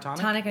tonic. Do you more tonic?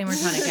 tonic, any more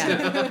tonic?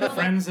 Yeah.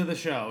 Friends of the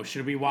show,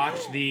 should we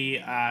watch the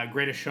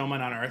Greatest Showman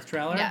on Earth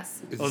trailer?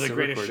 Yes. Is Oh, it the still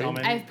Greatest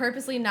recording? Showman. I've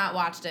purposely not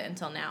watched it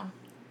until now.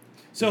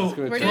 So It's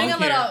gonna We're take- doing a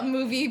Plug little here.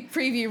 movie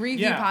preview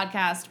review Yeah.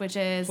 podcast, which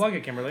is plug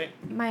it, Kimberly.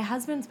 my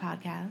husband's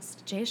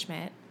podcast, Jay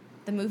Schmidt,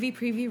 the movie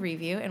preview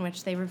review, in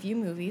which they review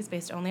movies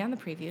based only on the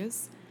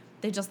previews.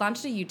 They just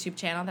launched a YouTube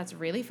channel that's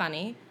really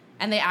funny,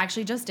 and they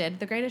actually just did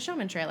the Greatest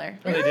Showman trailer.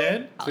 Oh, they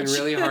did. It's been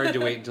really hard to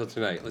wait until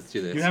tonight. Let's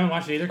do this. You haven't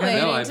watched it either, Wait,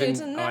 Kevin? No, I've been-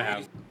 tonight. Oh, I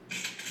have.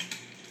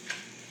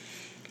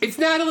 It's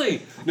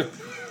Natalie! No.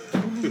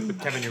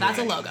 Kevin, you're That's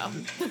a right. logo.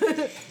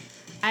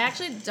 I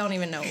actually don't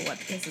even know what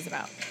this is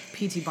about.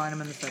 P.T. Barnum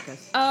and the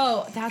Circus.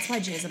 Oh, that's why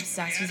Jay's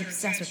obsessed. He's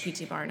obsessed with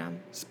P.T. Barnum.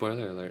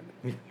 Spoiler alert.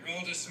 You're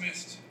all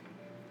dismissed.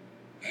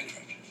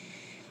 Bankrupt.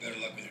 Better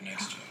luck with your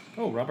next job.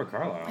 Oh, Robert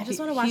Carlyle. I just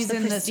want to watch He's the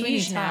in the Sweeney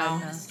Prestige now.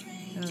 Todd.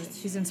 No,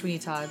 he's in Sweeney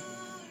Todd.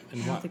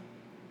 And I don't what? think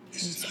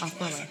he's off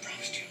Broadway.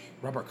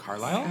 Robert I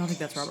Carlyle? don't think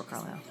that's Robert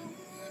Carlyle.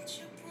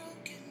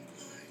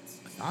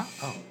 It's not?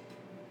 Oh.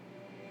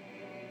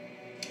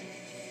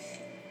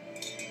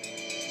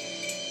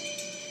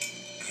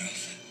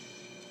 Girls,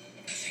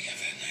 I think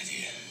I've had an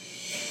idea.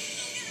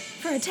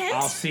 For a tent?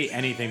 I'll see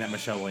anything that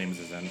Michelle Williams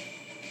is in,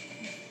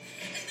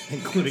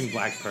 including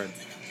Blackbird.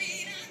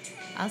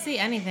 I'll see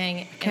anything.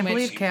 I can't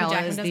believe Carol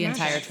Kayla is the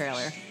entire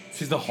trailer.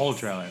 She's the whole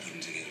trailer.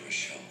 Putting together a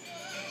show.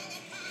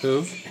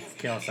 Who?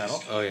 Kayla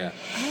Settle. Oh, yeah.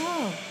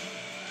 Oh.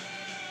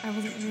 I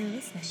wasn't really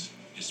listening.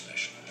 You're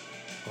special.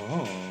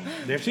 Oh,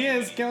 there she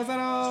is, Kayla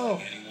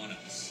Settle. Any one of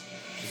us.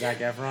 Zac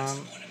Efron.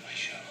 One in my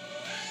show.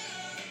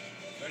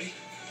 Ready?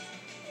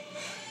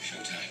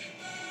 Showtime.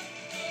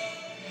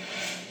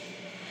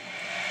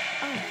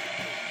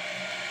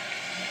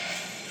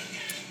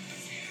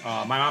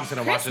 My mom's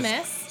gonna watch Christmas?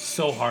 this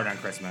so hard on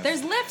Christmas.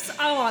 There's lips.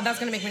 Oh, that's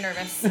gonna make me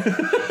nervous. Lips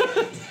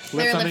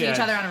They're on the lifting edge. each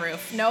other on a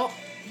roof. Nope.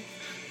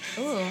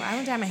 Ooh, I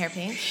want to dye my hair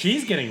pink.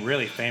 She's getting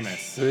really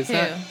famous. Who is Who?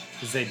 that?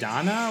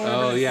 Zendana? or Oh,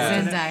 whatever?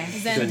 yeah. Zendaya.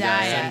 Zendaya.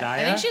 I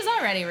Zendaya? think she's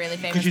already really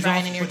 'Cause famous, she's Brian,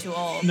 also- and you're but- too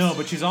old. No,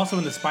 but she's also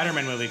in the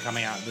Spider-Man movie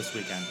coming out this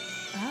weekend.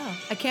 Oh.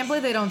 I can't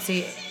believe they don't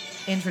see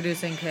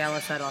introducing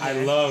Kayla Settle. I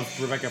here. love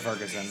Rebecca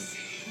Ferguson.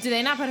 Do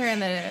they not put her in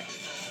the...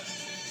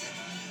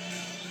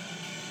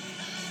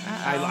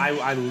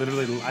 I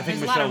literally, I think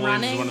There's a lot Michelle of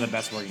Williams is running. one of the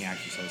best working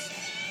actresses.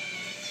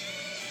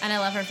 And I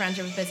love her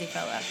friendship with Busy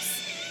Phillips.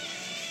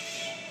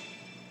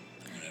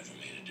 No one ever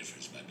made a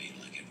difference by being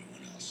like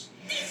everyone else.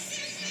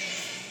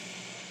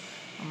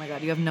 Oh my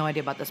god, you have no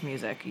idea about this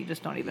music. You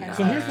just don't even know.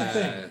 So here's the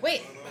thing.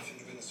 Wait. Nothing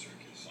to be in the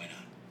circus. Why not?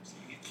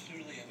 You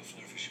clearly have a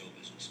flair for show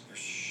business. For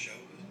show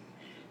business?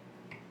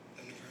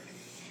 I've never heard of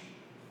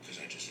it. Because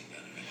I just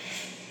invented it.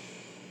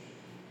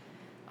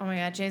 Oh my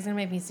god, Jay's gonna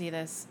make me see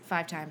this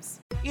 5 times.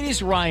 It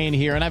is Ryan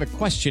here, and I have a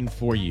question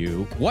for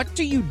you. What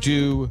do you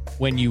do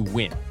when you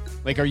win?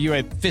 Like, are you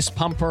a fist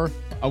pumper,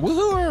 a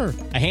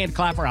woohooer, a hand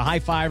clapper, a high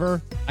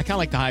fiver? I kind of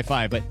like the high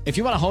five, but if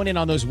you want to hone in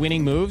on those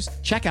winning moves,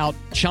 check out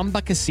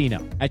Chumba Casino.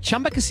 At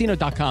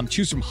ChumbaCasino.com,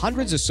 choose from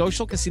hundreds of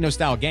social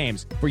casino-style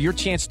games for your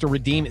chance to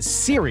redeem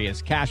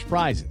serious cash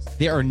prizes.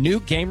 There are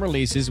new game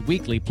releases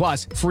weekly,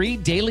 plus free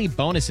daily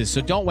bonuses. So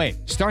don't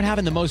wait. Start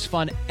having the most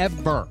fun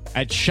ever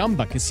at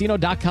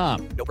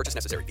ChumbaCasino.com. No purchase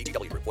necessary.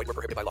 VGW Group. Void where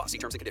prohibited by law. See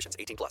terms and conditions.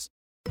 18+.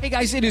 Hey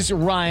guys, it is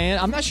Ryan.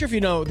 I'm not sure if you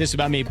know this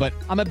about me, but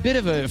I'm a bit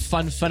of a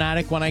fun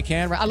fanatic when I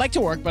can. I like to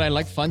work, but I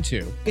like fun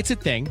too. It's a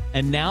thing.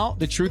 And now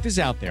the truth is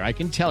out there. I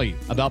can tell you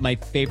about my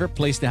favorite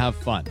place to have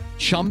fun.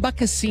 Chumba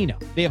Casino.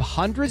 They have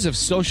hundreds of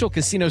social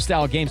casino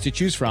style games to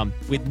choose from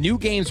with new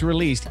games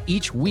released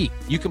each week.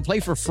 You can play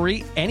for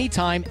free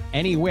anytime,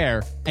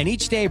 anywhere. And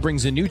each day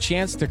brings a new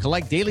chance to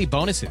collect daily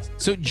bonuses.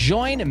 So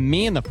join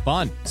me in the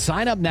fun.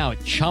 Sign up now at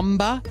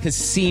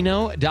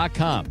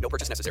ChumbaCasino.com. No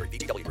purchase necessary.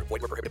 VGW Group.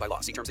 Void where prohibited by law.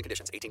 See terms and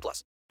conditions.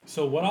 18+.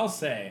 So what I'll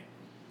say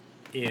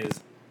is,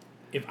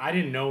 if I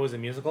didn't know it was a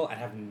musical, I'd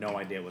have no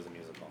idea it was a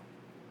musical.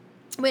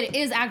 Wait, it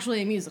is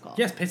actually a musical.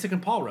 Yes, Pasek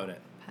and Paul wrote it.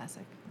 Pasek.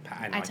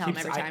 I know. I tell him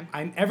every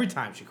time. Every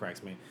time she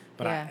corrects me,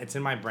 but Yeah. it's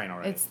in my brain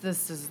already.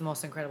 This is the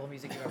most incredible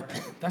music you've ever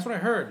heard. That's what I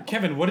heard.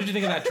 Kevin, what did you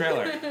think of that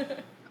trailer?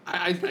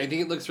 I think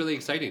it looks really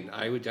exciting.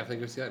 I would definitely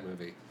go see that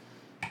movie.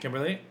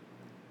 Kimberly?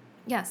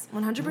 Yes,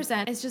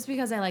 100%. It's just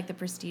because I like The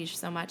Prestige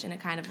so much, and it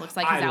kind of looks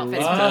like I his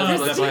outfits love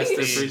from The The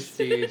Prestige.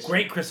 Prestige.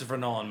 Great Christopher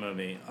Nolan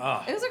movie.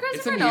 Oh. It was a It's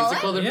Christopher a Nolan.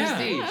 musical, The Yeah.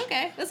 Prestige. Oh,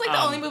 okay, that's like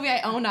the only movie I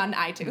own on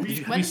iTunes.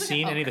 Have When you does it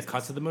seen come- any of the Christmas.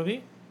 cuts of the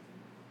movie?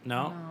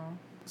 No? No.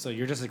 So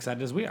you're just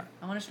excited as we are.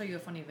 I want to show you a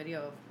funny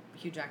video of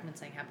Hugh Jackman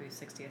saying happy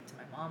 60th to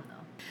my mom,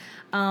 though.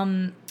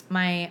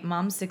 My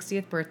mom's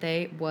 60th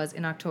birthday was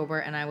in October,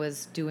 and I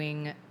was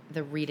doing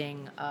the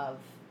reading of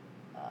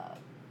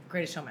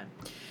Greatest Showman.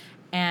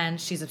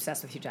 And she's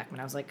obsessed with Hugh Jackman.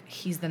 I was like,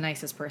 he's the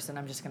nicest person.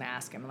 I'm just going to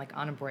ask him. And like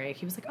on a break,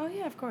 he was like, oh,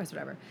 yeah, of course,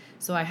 whatever.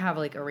 So I have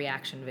like a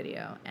reaction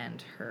video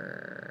and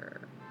her,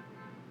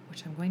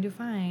 which I'm going to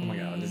find. Oh my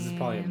god, this is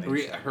probably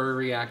amazing. Her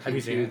reaction Have you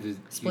to seen the it? Hugh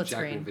Split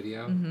Jackman screen.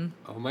 video. Mm-hmm.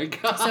 Oh my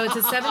god! So it's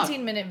a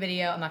 17-minute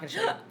video. I'm not going to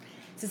show you.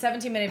 It's a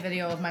 17-minute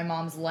video of my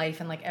mom's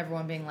life and like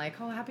everyone being like,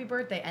 oh, happy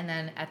birthday. And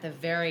then at the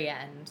very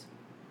end,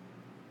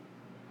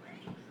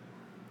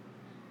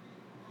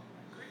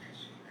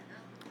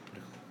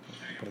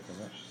 Put it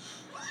closer.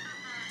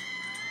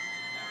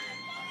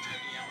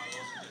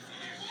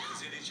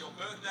 It's your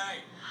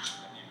birthday.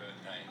 Happy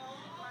birthday to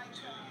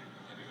you.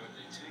 Happy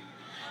birthday to you.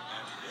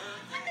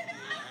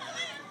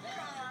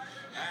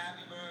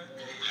 Happy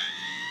birthday.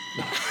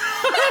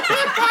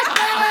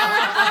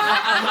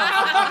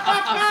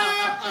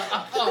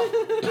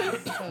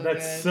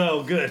 That's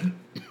so good.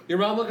 Your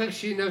mom looked like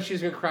she didn't know if she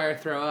was gonna cry or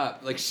throw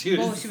up. Like she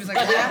was. oh, she was like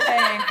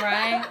laughing,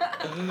 crying.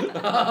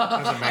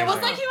 That's amazing. It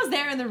was like he was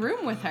there in the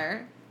room with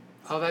her.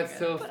 Oh, that's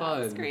so But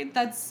on fun. screen.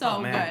 That's so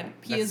Oh, man. good.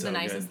 He That's is the so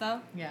nicest good.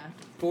 though.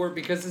 Yeah.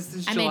 Because this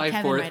is I made July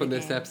Kevin 4th write when a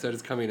this game. episode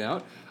is coming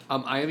out.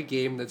 I have a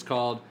game that's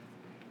called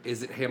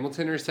Is It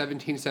Hamilton or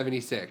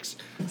 1776?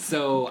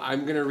 So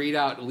I'm going to read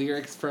out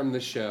lyrics from the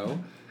show,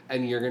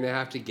 and you're going to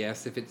have to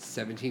guess if it's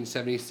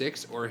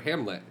 1776 or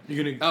Hamlet.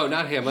 You're gonna. Oh,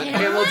 not Hamlet.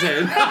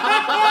 Hamilton.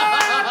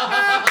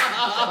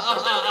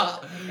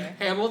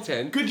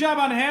 Hamilton. Good job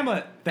on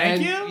Hamlet.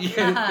 Thank And- you.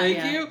 Yeah, thank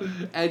Yeah. you.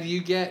 And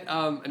you get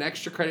an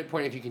extra credit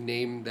point if you can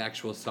name the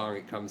actual song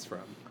it comes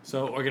from.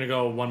 So we're gonna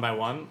go one by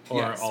one, or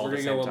Yes, all we're at the going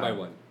to same go one by time?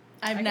 one.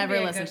 I've I never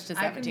can be a listened good-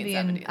 to I can be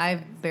 1770s.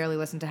 I've barely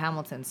listened to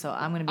Hamilton, so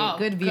I'm going to be Oh, a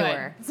good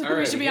viewer. So All we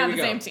right, should be here on we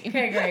the go. same team.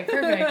 Okay, great,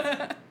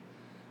 perfect.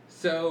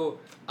 So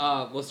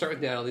we'll start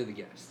with Natalie, the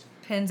guest.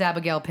 Pins,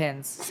 Abigail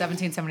Pins,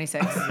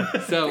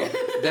 1776. So,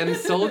 them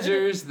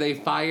soldiers, they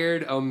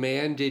fired, oh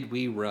man, did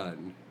we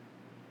run.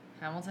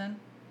 Hamilton?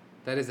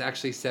 That is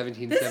actually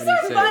 1776.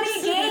 This is a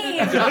funny game!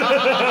 Oh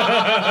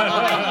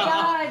my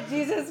god,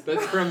 Jesus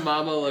That's from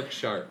Mama Look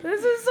Sharp.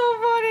 This is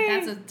so funny.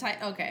 That's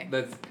a okay.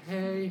 That's,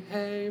 hey,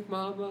 hey,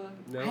 Mama.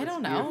 No, I it's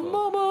don't know. beautiful.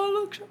 Mama,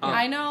 look.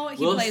 I know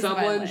he Will plays the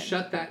someone violin.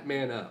 shut that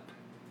man up?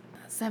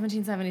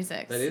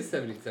 1776. That is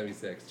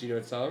 1776. Do you know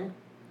what song?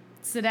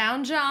 Sit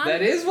down, John.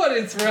 That is what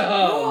it's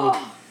from.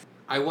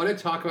 I want to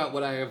talk about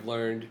what I have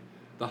learned,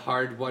 the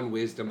hard-won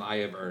wisdom I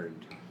have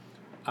earned.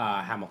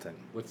 Hamilton.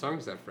 What song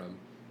is that from?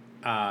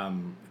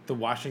 The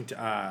Washington.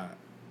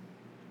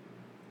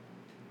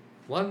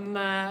 One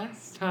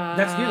last time.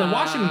 That's the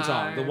Washington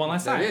song. The one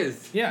last time. That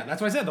is. Yeah,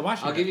 that's what I said. The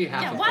Washington. I'll give you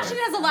half Yeah, a Washington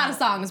point. has a lot of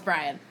songs,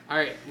 Brian. All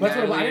right, That's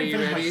what Natalie, I are didn't you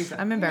finish ready? my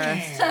I'm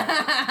embarrassed.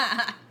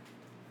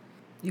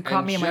 You caught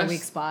And me in my just-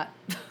 weak spot.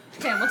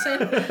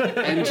 Hamilton.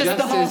 And Just just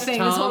the whole as thing,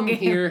 this whole Tom game.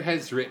 here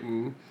has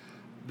written,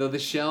 though the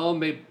shell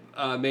may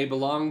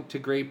belong to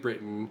Great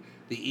Britain,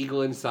 the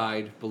eagle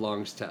inside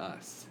belongs to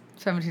us.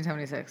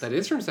 1776. That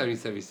is from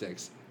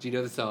 1776. Do you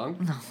know the song?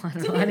 No, I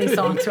don't know any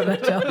songs from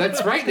that show.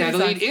 That's right,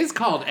 Natalie. It is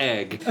called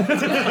Egg. Give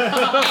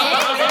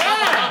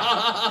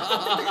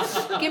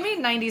me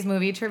 90s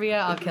movie trivia,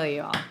 I'll kill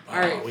you all. All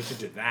right. we should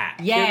do that.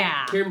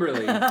 Yeah.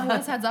 Kimberly.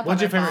 What's Heads Up?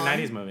 What's on your my favorite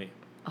phone? '90s movie?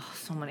 Oh,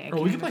 so many. I Oh,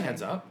 can't we can even play think.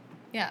 Heads Up.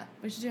 Yeah,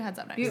 we should do Heads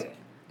Up next. You-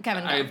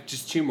 Kevin, I go. have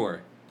just two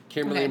more.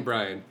 Kimberly Okay. and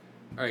Brian.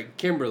 All right,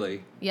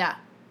 Kimberly. Yeah.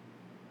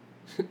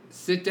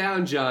 Sit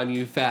down, John,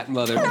 you fat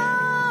mother.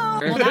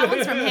 Well, that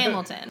one's from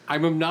Hamilton.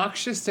 I'm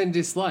obnoxious and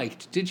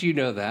disliked. Did you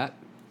know that?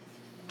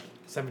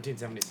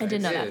 1776. I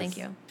did know It that. is. Thank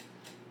you.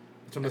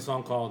 It's from a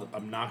song called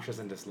Obnoxious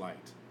and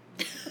Disliked.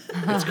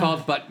 It's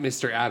called But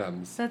Mr.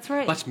 Adams. That's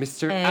right. But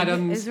Mr. Egg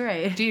Adams. is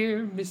right.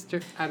 Dear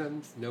Mr.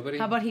 Adams. Nobody?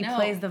 How about he No.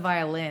 plays the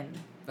violin?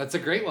 That's a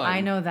great one. I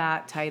know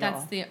that title.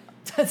 That's the.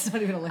 That's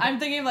not even a lyric. I'm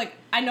thinking of like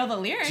I know the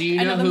lyric. Do you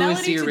I know the who was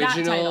melody the to that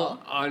original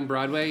title. on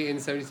Broadway in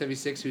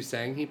 1776 who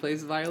sang He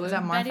Plays the Violin? Is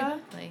that Betty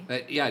Martha?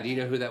 Buckley. Yeah, do you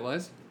know who that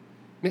was?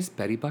 Miss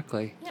Betty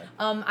Buckley.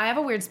 I have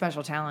a weird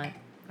special talent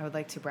I would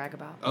like to brag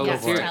about. Oh, Yes,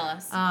 let's hear it. tell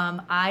us.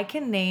 I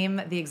can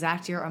name the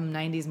exact year a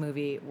 90s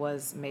movie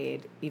was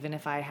made, even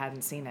if I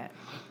hadn't seen it.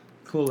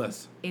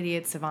 Coolest.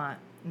 Idiot Savant,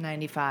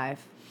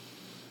 95.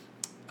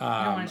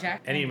 want to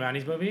check? Any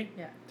 90s movie?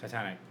 Yeah.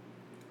 Titanic.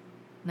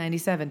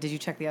 97. Did you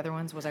check the other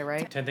ones? Was I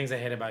right? 10 Things I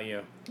Hate About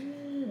You.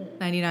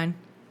 99.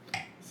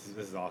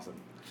 This is awesome.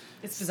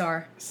 It's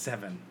bizarre.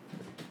 7.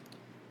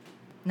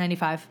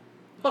 95.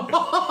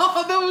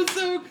 Oh, that was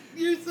so.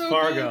 You're so.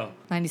 Fargo.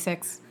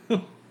 96.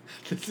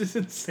 This is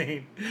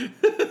insane.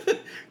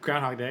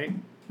 Groundhog Day.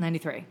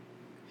 93.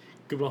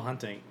 Good Will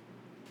Hunting.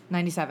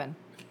 97.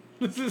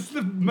 This is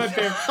my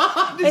favorite.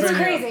 It's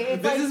crazy.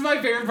 It's This like, is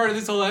my favorite part of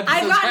this whole episode.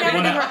 I've gotten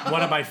Trying to- everything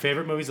One of my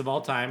favorite movies of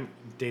all time,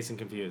 Dazed and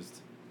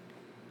Confused.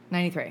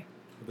 93.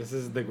 This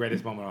is the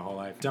greatest moment of my whole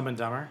life. Dumb and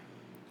Dumber.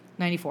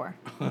 94.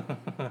 And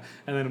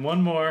then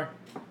one more,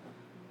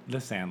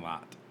 The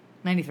Sandlot.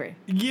 93.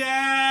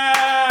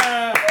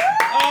 Yeah!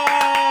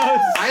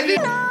 Oh, I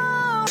think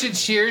we should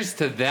cheers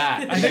to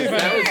that. I think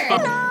that was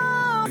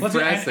fucking Let's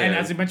impressive. and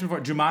as we mentioned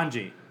before,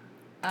 Jumanji.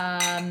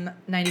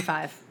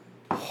 95.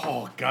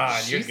 Oh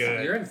God, you're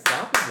good. You're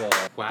unstoppable.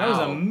 Wow. That was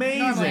amazing.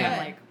 Normally I'm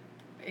like,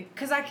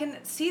 because I can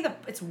see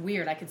it's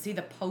weird. I can see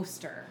the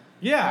poster.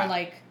 Yeah. Or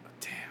like,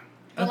 Damn.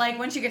 but like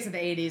once you get to the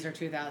 80s or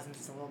 2000s,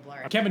 it's a little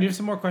blurry. Kevin, do you have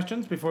some more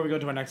questions before we go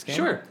to our next game?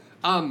 Sure.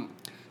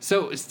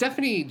 So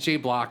Stephanie J.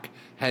 Block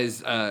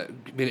has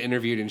been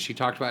interviewed, and she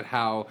talked about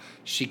how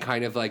she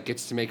kind of like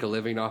gets to make a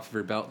living off of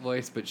her belt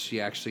voice, but she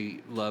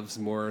actually loves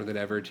more than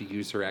ever to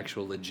use her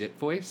actual legit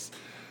voice.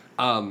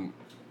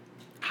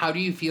 How do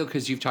you feel?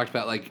 Because you've talked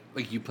about like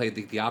you played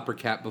the opera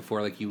cat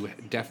before. Like you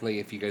definitely,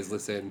 if you guys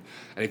listen,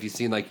 and if you've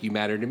seen like You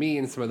Matter to Me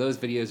and some of those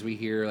videos, we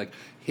hear like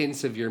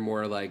hints of your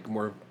more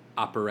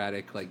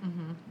operatic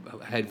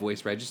head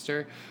voice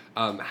register.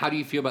 How do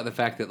you feel about the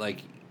fact that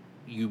like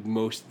you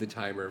most of the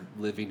time are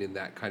living in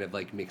that kind of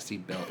like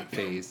mixy belt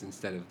phase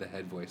instead of the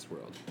head voice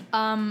world?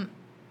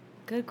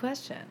 Good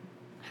question.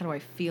 How do I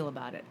feel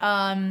about it?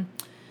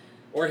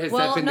 Or has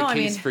Well, that been no, the I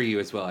case mean- for you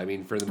as well? I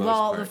mean, for the most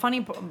Well,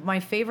 part. my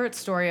favorite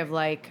story of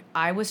like,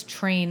 I was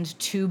trained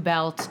to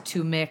belt,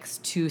 to mix,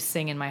 to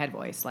sing in my head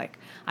voice. Like,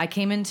 I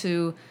came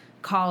into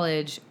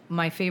college,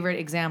 my favorite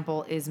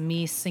example is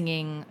me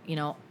singing,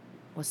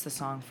 what's the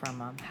song from,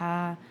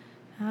 How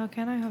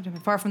Can I Hope to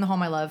Far From the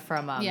Home I Love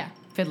from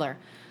Fiddler.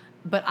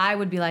 But I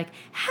would be like,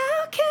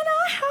 how can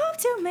I hope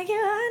to make you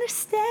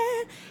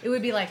understand? It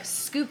would be like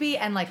Scoopy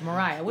and like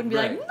Mariah. It wouldn't be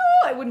like, Right.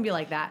 no, I wouldn't be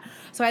like that.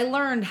 So I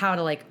learned how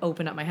to like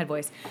open up my head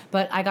voice.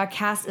 But I got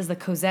cast as the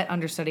Cosette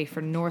understudy for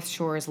North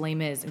Shore's Les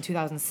Mis in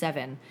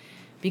 2007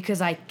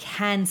 because I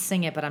can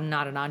sing it, but I'm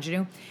not an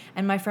ingenue.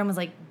 And my friend was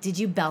like, did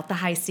you belt the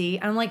high C?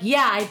 And I'm like,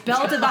 yeah, I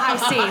belted the high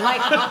C.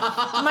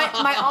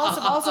 Like,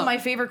 also my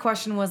favorite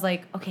question was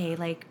like, okay,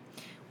 like,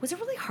 was it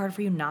really hard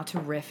for you not to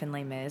riff in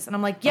Les Mis? And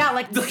I'm like, yeah,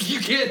 like... You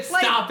can't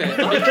stop it.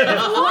 What kind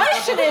of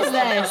question is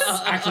this?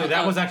 Actually,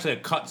 that was actually a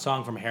cut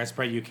song from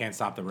Hairspray. You Can't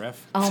Stop the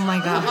Riff. Oh my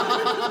God.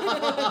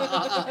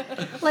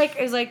 Like,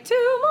 it was like,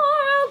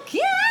 tomorrow,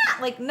 yeah!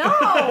 Like, no!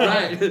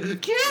 Right.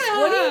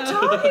 What are you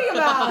talking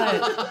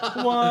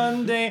about?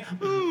 One day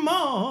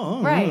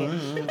more. Right.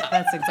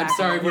 That's exactly. I'm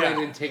sorry when Yeah. I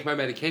didn't take my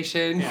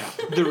medication.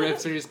 The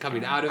riffs are just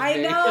coming out of I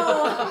me. know.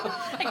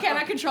 I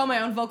cannot control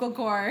my own vocal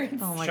cords.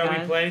 Oh my Shall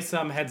God. we play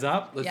some Heads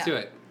Up? Let's Yeah. do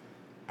it.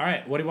 All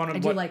right. What do you want to? I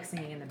do what, like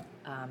singing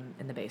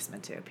in the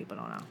basement too. People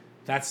don't know.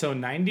 That's so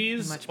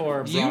 90s Much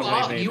or better.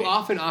 Broadway baby? You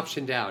often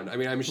option down. I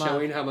mean, I'm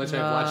showing how much I've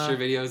watched your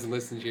videos and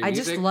listened to your I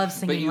music. just love But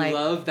singing, you like-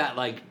 love that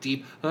like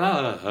deep,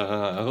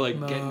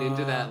 getting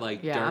into that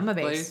like Yeah, dark I'm a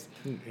bass.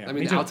 place. Yeah, I me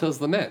mean, too. Alto's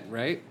Lament,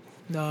 right?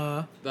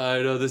 Nah. I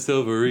know the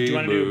silvery. Do you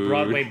want to do moon.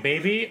 Broadway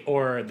Baby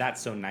or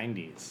That's So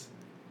 90s?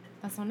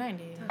 That's so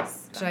 90s.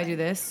 Should I do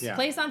this? Yeah.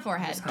 Place on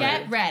forehead. All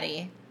Get right.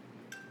 ready.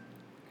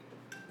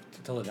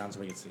 Tilt it down so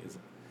we can see.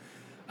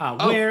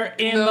 Where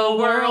in the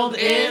world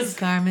is?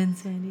 Carmen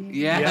Sandiego.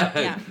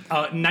 Yeah.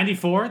 Yeah.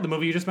 94, the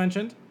movie you just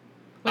mentioned.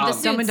 With the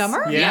Dumb and suits.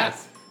 Dumber?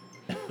 Yes.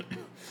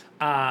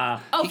 Oh,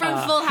 from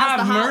Full House, Have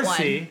the hot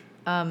Mercy.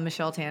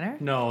 Michelle Tanner?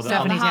 No, the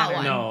Stephanie the hot Tanner.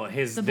 one. No,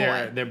 his The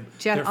their boy. their,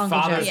 Jeff- their Uncle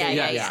father's.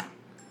 Jeff. Yeah.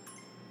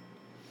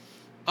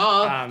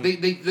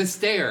 The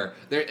stare.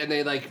 And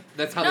they like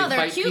that's how No, they they're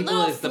fight cute people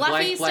little is the fluffy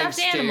blank blank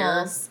stuffed stare.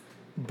 animals.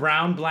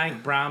 Brown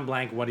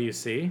blank. What do you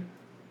see?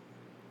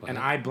 And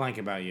I blank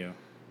about you.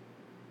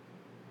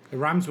 It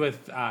rhymes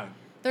with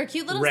They're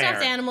cute little Rare.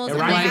 stuffed animals, It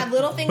and they rhymes have with-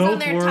 little things both on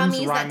their words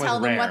tummies rhyme that tell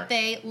with them rare. what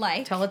they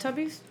like.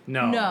 Teletubbies?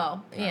 No.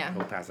 No. Yeah.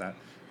 We'll pass that.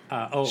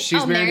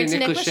 She's married to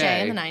Nick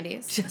Lachey. in the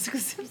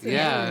 90s.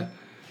 Yeah.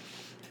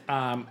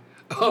 Um,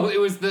 Oh, it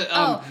was the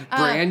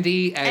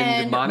Brandy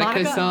and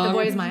Monica song. The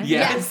Boy Is Mine?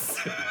 Yes.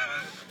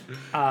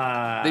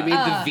 They made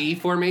the V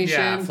formation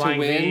yeah, to Flying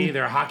win. V,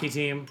 they're a hockey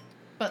team.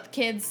 But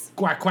kids.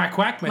 Quack, quack,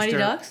 quack, Mighty mister.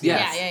 Ducks?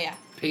 Yes. Yeah.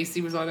 Pasty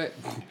was on it.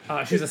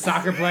 She's a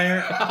soccer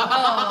player.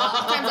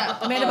 Time's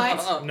up. Amanda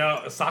Bynes?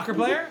 No, a soccer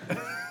player?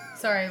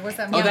 Sorry, what's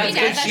that? Oh, movie? that's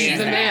Yeah, good. that's She's a She's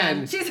a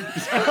man. She's. Wait,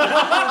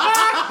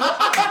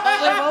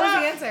 what was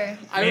the answer?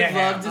 I Yeah.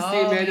 would love to see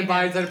Oh, Amanda yeah.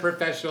 Bynes on a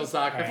professional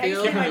soccer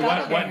field. Kimberly,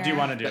 What do you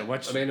want to do?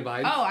 What's Amanda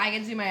Bynes. Oh, I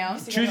can do my own.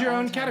 choose your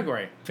own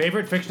category.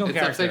 Favorite fictional It's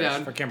upside characters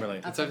down. for Kimberly.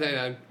 It's upside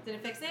down. Did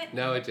it fix it?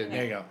 No, it didn't.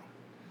 There you go.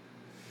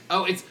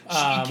 Oh, it's you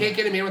can't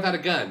get a man without a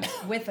gun.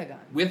 With a gun.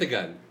 With a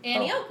gun.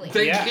 Annie Oakley.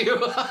 Thank Yeah. you.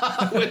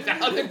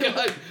 Without a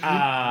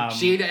gun.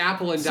 She ate an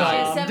apple and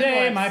died.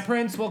 Someday dwarfs. my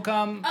prince will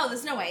come. Oh, the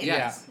Snow White.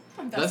 Yes.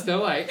 That's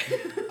Snow White.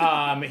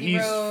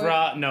 He's wrote-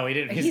 from. No, he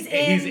didn't. He's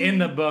He's in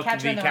the book,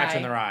 Catcher in the Catcher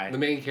in Rye. the Rye. The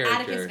main character.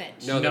 Atticus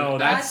Finch. No,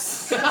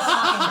 that's Kill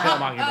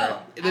Mockingbird.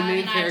 the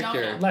main I don't know.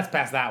 character. Let's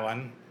pass that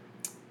one.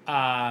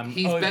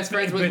 He's it's best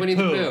friends with Winnie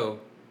the Pooh.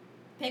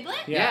 Piglet?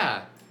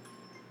 Yeah.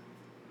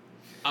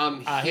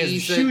 He has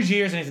He's huge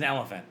ears and he's an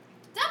elephant.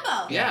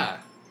 Dumbo. Yeah.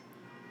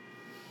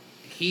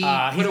 He He's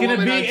put a gonna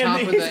woman be on in top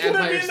the, of he's the gonna be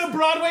Empire. in the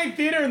Broadway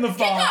theater in the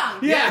fall. Kong.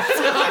 Yes.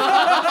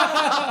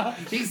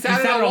 He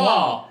sat on a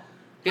wall.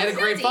 He had a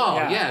great Cindy. fall.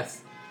 Yeah.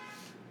 Yes.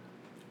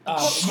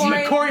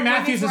 Corey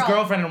Matthews' World.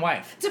 girlfriend and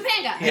wife.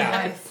 Topanga.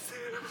 Yeah.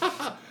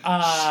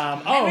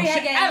 Henry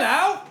Higgins.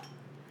 Hello.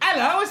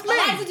 Hello, it's me.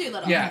 Eliza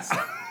Doolittle. Yes.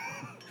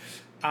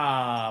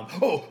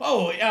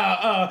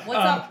 What's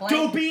up, Blank?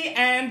 Dopey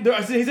and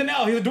he's an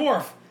elf. He's a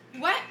dwarf.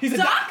 What? He's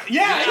Doc?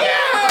 Yeah.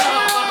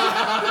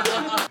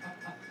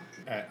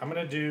 All right, I'm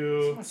gonna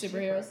do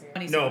Superheroes.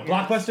 no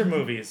blockbuster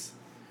movies.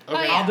 Okay.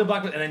 Oh, yeah. I'll do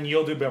blockbuster, and then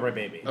you'll do Billboard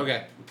Baby.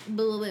 Okay.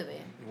 Blue Baby.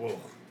 Whoa,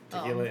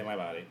 tequila in my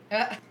body.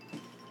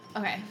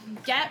 Okay.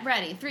 Get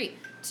ready. 3,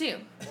 2,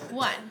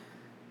 1.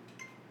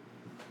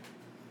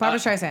 Barbara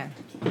Streisand.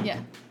 Yeah.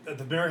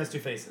 The mirror has two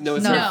faces. No,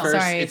 it's No, her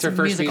first. sorry, it's her it's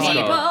first musical.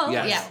 musical. People.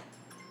 Yes. Yeah.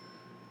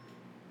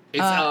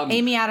 It's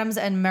Amy Adams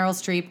and Meryl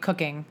Streep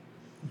cooking.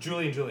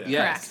 Julie and Julia.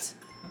 Yes. Correct.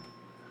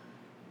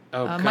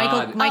 Oh God.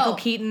 Michael Oh,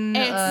 Keaton.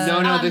 It's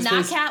No, this not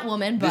was-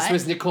 Catwoman, but This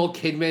was Nicole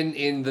Kidman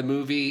in the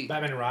movie.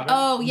 Batman and Robin.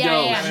 Oh yeah,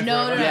 No. yeah, Batman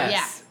no, Forever. yeah.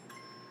 Yes.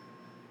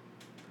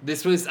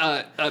 This was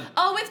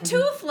Oh, with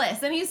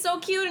Toothless, and he's so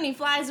cute, and he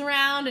flies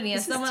around, and he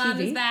has This is someone on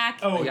his TV? back.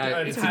 Oh, Yeah,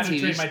 it's it's How a to TV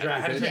Train My show.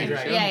 Dragon. How to Train Your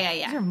Yeah, Dragon.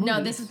 yeah. These are No,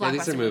 movies. this is Yeah,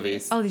 these are blockbuster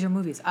movies. Oh, these are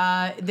movies. This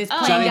Oh,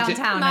 playing Johnny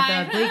downtown My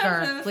at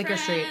the Bleecker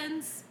Street.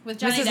 friends with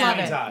Johnny Mrs. Depp.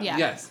 Lovett. Todd. Yeah.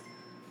 yes.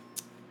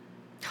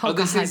 Oh,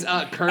 this God. is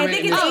Kermit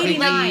think and it's Piggy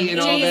 89. and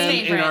all Jay's them in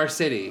favorite. our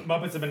city.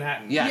 Muppets of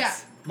Manhattan.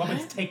 Yes.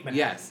 Muppets Take Manhattan.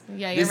 Yes.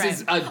 Yeah, you're this right.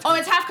 is Oh,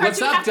 it's half What's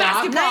cartoon, up,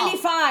 half Doc?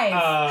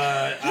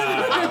 basketball.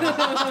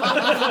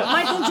 95.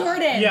 Michael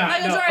Jordan. Yeah.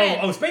 Michael no, Jordan.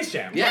 Oh, Space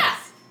Jam. Yes. I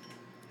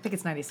think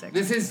it's 96.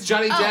 This is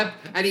Johnny Oh. Depp,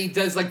 and he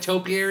does like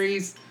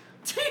topiaries.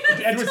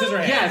 Edward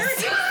Scissorhands.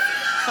 Yes.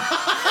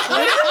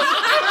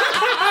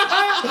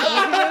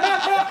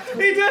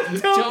 He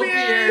does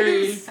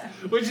topiaries. Topiaries,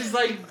 which is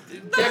like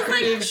Like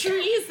decorative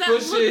trees that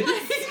bushes. look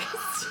like.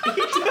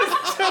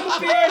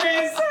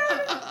 Topiaries.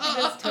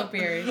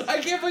 Topiaries.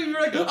 I can't believe you were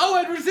like, oh,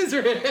 Edward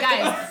Scissorhands.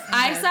 Guys,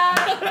 I saw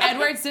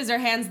Edward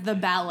Scissorhands the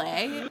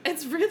ballet.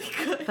 It's really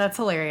good. That's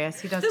hilarious.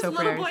 He does This little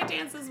topiaries. boy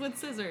dances with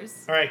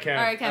scissors. All right, Kev.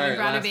 All right, Kevin, All right,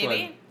 Brown last Baby. one.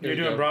 You're Here we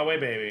doing go. Broadway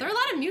Baby. There are a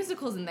lot of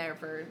musicals in there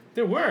for.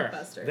 There were.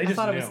 Buster. They I just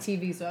thought knew. it was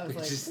TV, so I was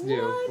like, Just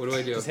new. What do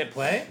I do? Just hit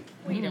play.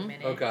 wait a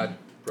minute. Oh God. And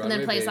Broadway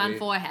then place on Baby.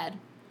 forehead.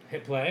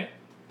 Hit play.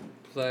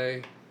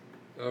 Play.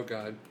 Oh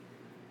God.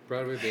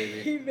 Broadway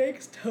Baby. He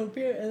makes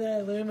Topia, and then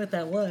I learned what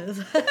that was.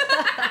 All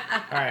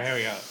right, here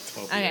we go.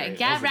 Okay,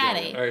 get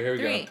ready. All right, here we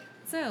go. 3,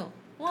 2,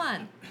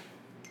 1.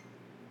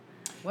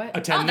 What?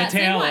 Attend Oh, the that's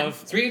tale the one. of.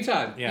 Three in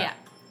time. Yeah.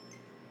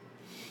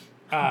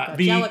 God,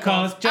 Because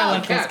Jellicles.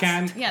 Jellicles Oh,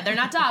 can. Yeah, they're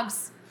not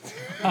dogs.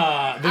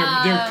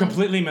 They're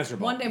completely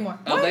miserable. One day more.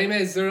 Les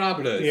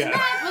Miserables. Yeah.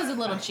 That was a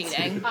little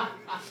cheating.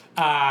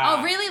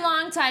 A really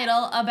long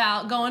title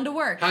about going to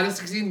work. How to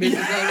succeed in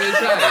business without really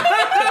trying.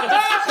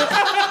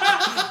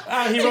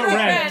 He wrote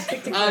Rent.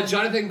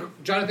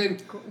 Jonathan.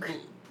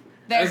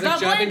 There's I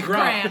was like, the blink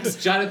cramps.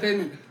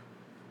 Jonathan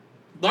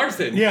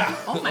Larson. Yeah.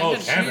 Oh my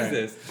goodness. Kevin.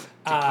 Jesus.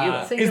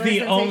 Tequila. Is Singular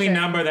the only sensation.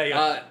 number that you.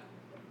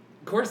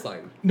 Chorus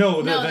line.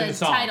 No, No, the the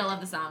song. title of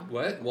the song.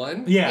 What?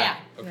 One? Yeah. Yeah.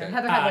 Okay.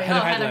 Heather Uh, Headley. Heather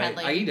Oh, Heather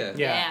Headley. Headley. Aida.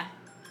 Yeah.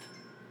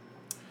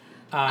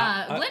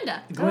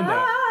 Glinda.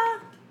 Glinda.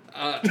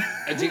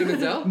 Adina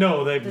Menzel?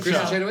 No, the Kristen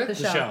show. Chenoweth? The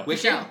The show. show.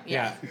 Wicked? Show.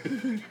 Yeah.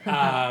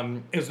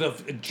 It was the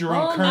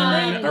Jerome Oh, Kern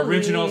my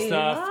original believe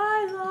stuff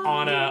I love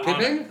on a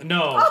Pippin?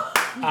 no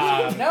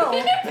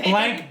No.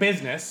 blank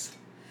business.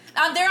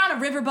 They're on a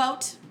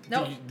riverboat.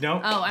 Nope.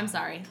 No. Oh, I'm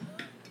sorry.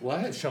 What?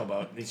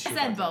 Showboat. I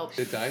said boat.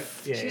 Did I?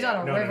 Yeah, She's yeah.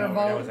 on a No, no,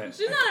 riverboat. that was it.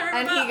 She's not a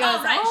And riverboat. he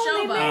goes, right,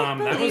 "Oh,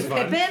 showboat. That was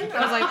fun. Pippin?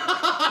 I was like,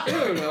 I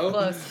don't know.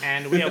 close.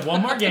 And we have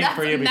one more game That's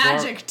for you before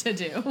magic to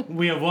do.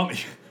 we have one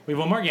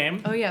more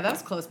game. Oh yeah, that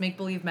was close. Make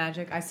believe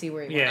magic. I see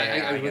where you Yeah, went.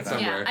 yeah, I I went get that.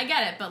 somewhere. Yeah, I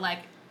get it, but like,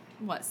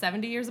 what,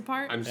 70 years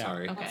apart? I'm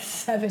sorry. Okay.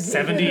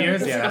 70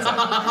 years? Yeah,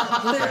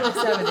 that's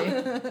Literally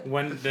 70. it.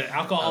 When the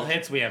alcohol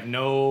hits, we have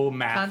no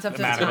Concept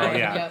of mathematical. time.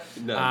 Yeah. Yep.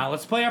 No.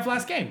 Let's play our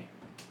last game.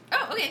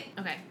 Oh, okay.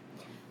 Okay.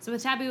 So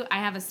with Taboo, I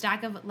have a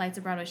stack of Lights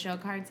of Broadway show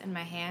cards in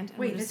my hand. and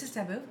Wait, we're this just-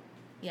 is taboo?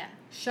 Yeah.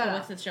 Shut But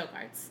up. with the show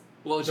cards.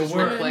 Well, it's So just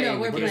we're- we're playing. no,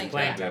 we're the playing game.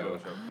 playing Yeah. Taboo.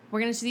 We're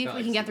going to see if Not we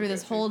like can get through Super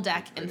this Fancy. whole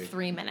deck in Pretty.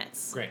 3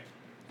 minutes. Great.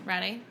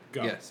 Ready?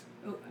 Go. Yes.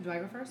 Oh, do I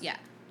go first? Yeah.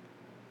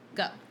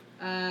 Go.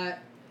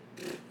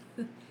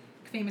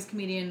 Famous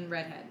comedian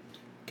redhead.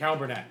 Carol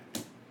Burnett.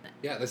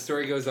 Yeah, the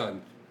story goes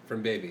on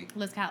from Baby.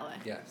 Liz Calloway.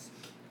 Yes.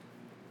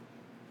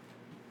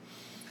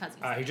 Cousins.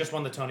 He just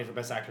won the Tony for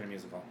Best Actor in a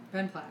Musical.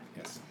 Ben Platt.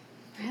 Yes.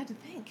 I had to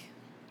think.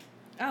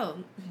 Oh,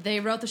 they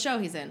wrote the show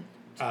he's in.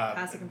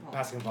 Pasek and Paul.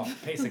 Pasek and Paul.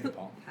 Pasek and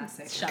Paul.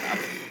 Pasek. Shut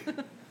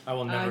up. I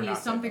will never He's not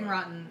say something Boral.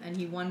 rotten, and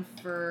he won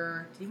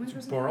for. Did he win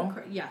for something?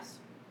 Boral? Yes.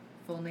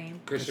 Full name.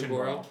 Christian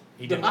Borle.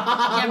 He didn't.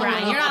 Yeah,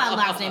 Brian, you're not on a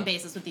last name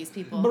basis with these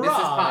people. Bro. This is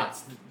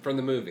Potts from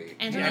the movie.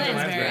 Angela Angela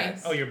Lansbury.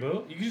 Lansbury. Oh, your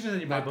boo? You just said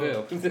you're my My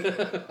boo.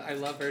 boo. I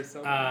love her so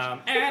much.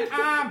 And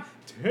I'm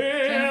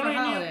telling you.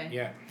 Holiday.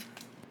 Yeah.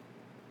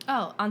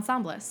 Oh,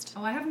 ensemblist.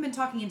 Oh, I haven't been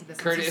talking into this.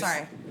 Curtis.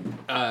 I'm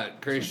so sorry.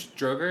 Curtis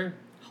Stroger.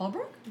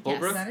 Holbrook?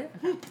 Holbrook? Is that it?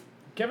 Okay.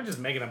 Kevin just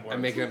making up words.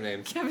 I'm making up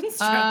names. Kevin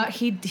Stroke.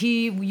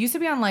 He used to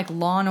be on like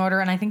Law and Order,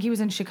 and I think he was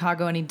in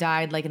Chicago, and he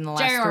died like in the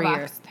last Jerry 3 Orbach.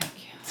 years. Thank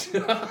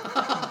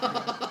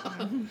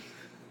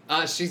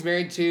you. She's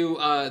married to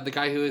the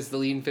guy who is the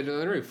lead in Fiddler on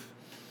the Roof.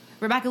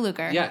 Rebecca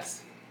Luker.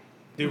 Yes.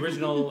 The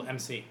original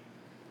MC.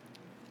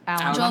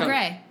 Alan. Joel Come-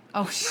 Grey.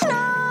 Oh,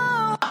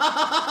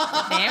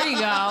 There you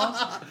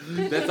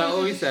go. That's not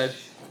what we said.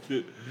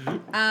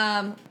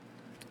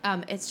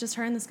 It's just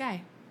her in the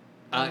sky.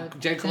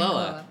 Jen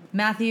Colella.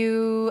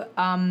 Matthew.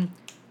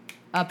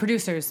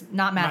 Producers,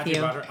 not Matthew.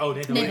 Broderick. Oh,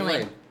 Nathan Nathan Lane.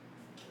 Lane.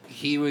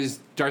 He was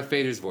Darth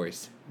Vader's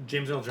voice.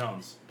 James Earl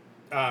Jones.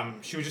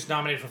 She was just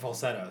nominated for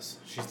falsettos.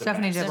 She's the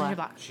Stephanie best. Dibla.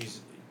 Block.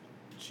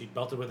 She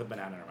belted with a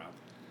banana in her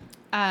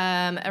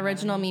mouth.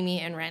 Original Mimi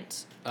and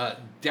Rent.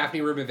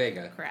 Daphne Rubin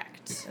Vega.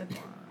 Correct.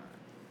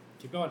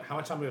 Keep going. How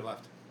much time do we have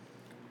left?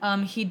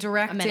 He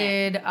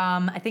directed,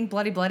 I think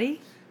Bloody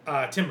Bloody.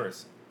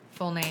 Timbers.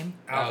 Full name.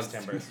 Alex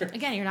Timbers.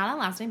 Again, you're not on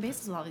last name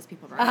basis with all these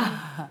people,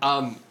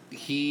 Brian.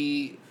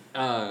 He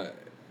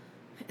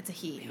It's a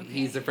he. Okay.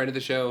 he's a friend of the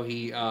show.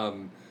 He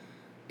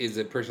is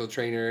a personal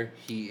trainer.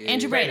 He is,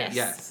 Andrew Braidis.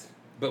 Yes.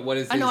 But what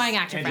is his Annoying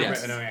actor Andrew friend.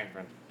 Yes. Annoying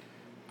actor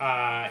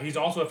friend. He's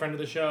also a friend of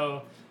the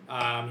show.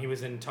 He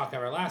was in Talk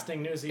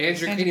Everlasting, Newsies.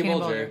 Andrew Andrew Kenny Kenny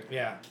Bolger.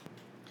 Yeah.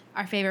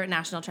 Our favorite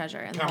national treasure.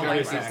 In the Tom whole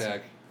Tommy world.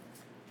 Cusack.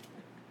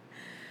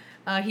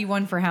 Cusack. He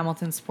won for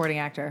Hamilton supporting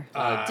actor.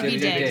 Daveed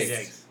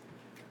Diggs.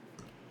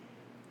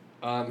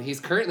 He's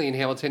currently in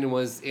Hamilton and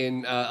was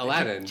in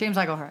Aladdin. James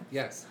Eichelhart.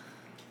 Yes.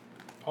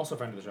 Also a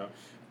friend of the show.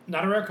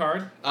 Not a rare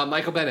card.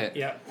 Michael Bennett.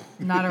 Yeah.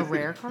 Not a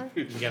rare card.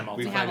 You can get them all.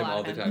 We the have find a him lot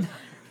all of the him.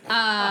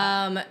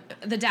 time.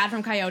 The dad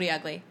from Coyote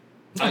Ugly.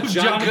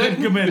 John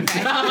Goodman.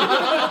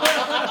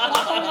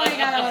 Oh my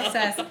god, I'm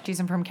obsessed.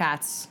 Jason from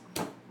Cats.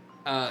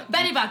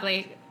 Betty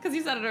Buckley, because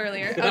you said it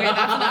earlier. Okay,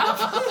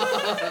 that's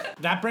enough.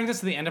 That brings us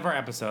to the end of our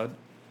episode.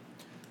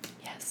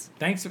 Yes.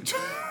 Thanks.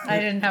 I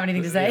didn't have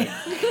anything to say.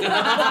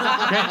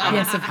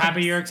 Yes,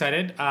 happy you're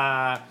excited.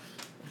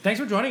 Thanks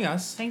for joining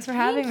us. Thanks for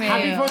having me.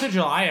 Happy 4th of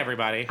July,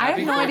 everybody. I have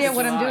Happy no 4th idea of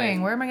what I'm July.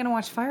 doing. Where am I going to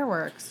watch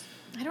fireworks?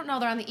 I don't know.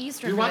 They're on the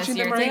East You're River watching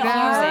this year. them It's right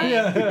now.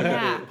 amazing.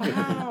 Yeah.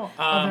 Wow.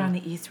 Oh, they're on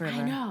the East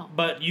River. I know.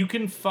 But you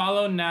can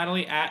follow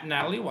Natalie at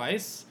Natalie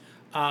Weiss.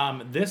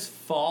 This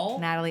fall.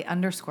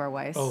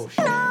 Natalie_Weiss. Oh,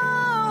 shit.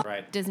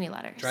 Right. Disney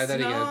letters. Try that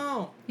again.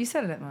 No, You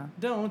said it, Emma.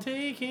 don't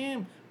take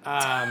him.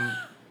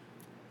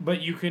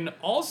 But you can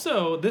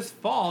also, this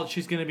fall,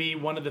 she's going to be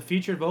one of the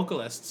featured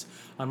vocalists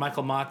on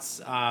Michael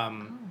Mott's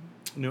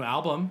new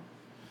album,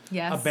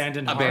 Yes.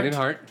 Abandoned Heart. Abandoned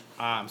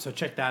Heart. So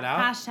check that out.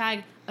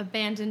 Hashtag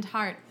abandoned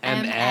heart.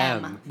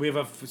 MM. We have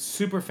a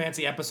super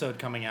fancy episode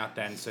coming out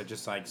then, so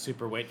just like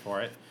super wait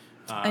for it.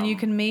 And you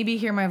can maybe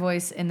hear my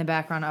voice in the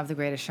background of The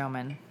Greatest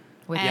Showman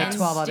with And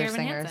 12 other Dear Evan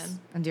singers. Hansen.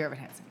 And Dear Evan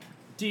Hansen.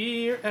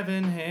 Dear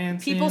Evan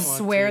Hansen. People want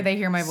swear to they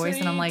hear my voice,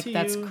 and I'm say like, to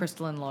that's you."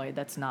 Crystalline Lloyd.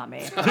 That's not me.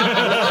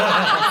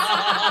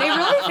 They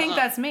really think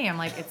that's me. I'm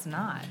like, it's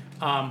not.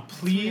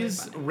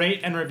 Please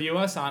rate and review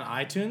us on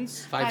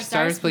iTunes. 5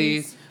 stars,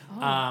 please.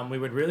 We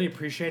would really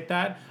appreciate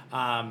that.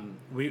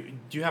 Do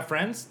you have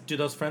friends? Do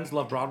those friends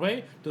love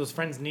Broadway? Do those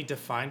friends need to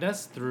find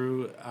us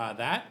through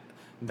that?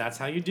 That's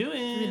how you do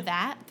it. Through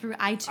that? Through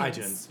iTunes.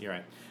 iTunes, you're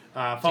right.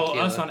 Follow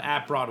Tequila. us on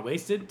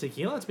 @BroadWasted,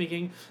 Tequila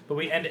speaking. But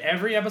we end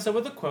every episode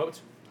with a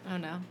quote. Oh,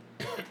 no.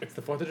 It's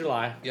the 4th of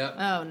July, Yep.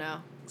 Oh, no.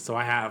 so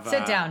I have.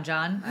 Sit down,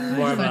 John. I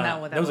More just of wanna a- know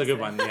what that was a good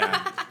today. one,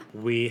 yeah.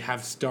 We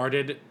have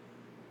started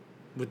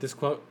with this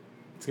quote.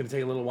 It's going to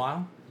take a little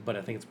while, but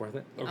I think it's worth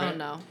it. Okay. Oh,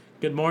 no.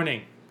 Good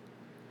morning.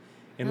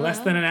 In less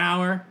than an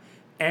hour,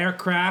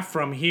 aircraft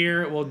from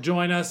here will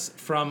join us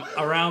from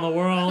around the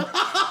world,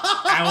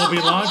 and we'll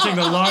be launching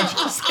the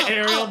largest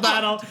aerial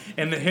battle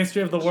in the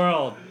history of the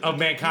world, of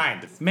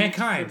mankind.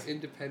 Mankind.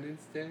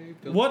 Independence Day.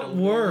 Bill What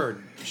Pullman.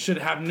 word should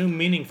have new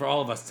meaning for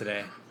all of us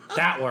today?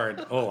 That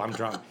word. Oh, I'm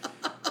drunk.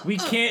 We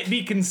can't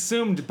be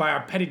consumed by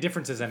our petty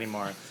differences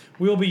anymore.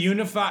 We will be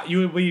unified. You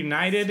will be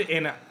united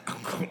in.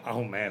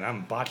 Oh man,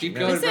 I'm botching Keep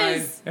going,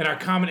 this. Brian. In our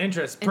common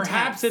interest. Intense.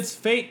 Perhaps it's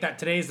fate that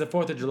today is the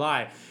 4th of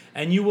July,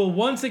 and you will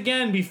once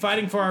again be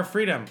fighting for our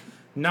freedom,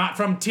 not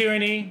from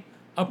tyranny,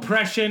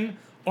 oppression,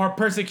 or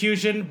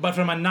persecution, but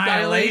from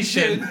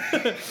annihilation.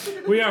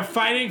 We are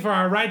fighting for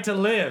our right to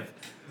live,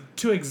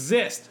 to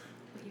exist.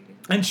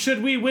 And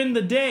should we win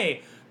the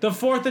day, the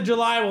 4th of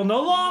July will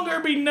no longer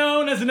be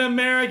known as an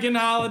American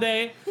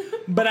holiday,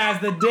 but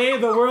as the day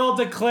the world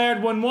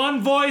declared when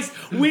one voice,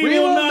 we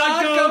will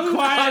not go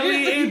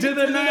quietly into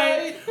the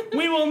night.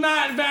 We will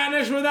not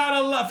vanish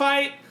without a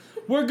fight.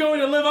 We're going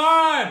to live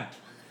on.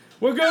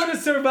 We're going to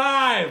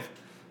survive.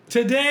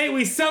 Today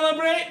we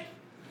celebrate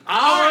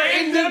Our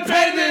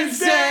Independence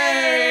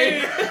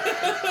Day!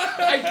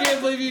 I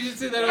can't believe you just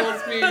did that whole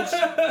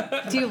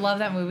speech. Do you love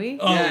that movie?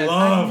 Oh, Yes.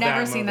 love I've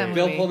never seen that movie.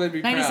 Bill Pullman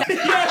be proud. 97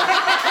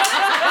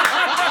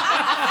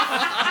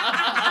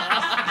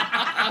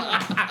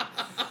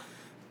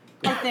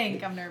 I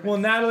think I'm nervous. Well,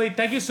 Natalie,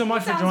 thank you so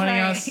much for Sounds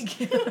joining right. us.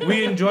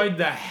 We enjoyed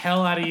the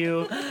hell out of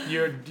you.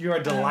 You're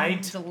a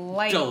delight.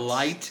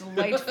 Delightful.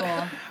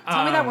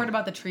 Tell me that word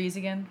about the trees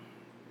again.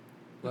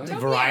 What?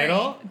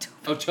 Varietal.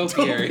 Oh,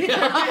 topiary.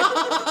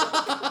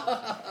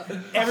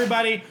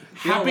 Everybody,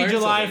 We all happy learned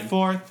July something.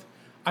 4th.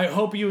 I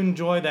hope you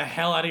enjoy the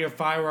hell out of your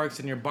fireworks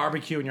and your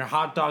barbecue and your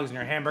hot dogs and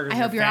your hamburgers I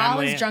and hope your you're all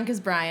family. as drunk as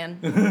Brian.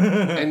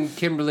 And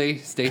Kimberly,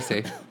 stay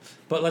safe.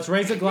 But let's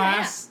raise a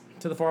glass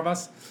to the four of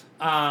us.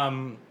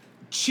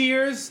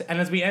 Cheers. And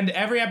as we end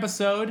every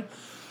episode,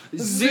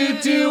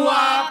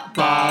 Zoot-doo-wop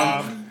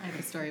bomb. I have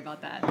a story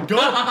about that. Go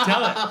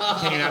tell it.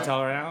 Can you not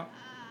tell her right now?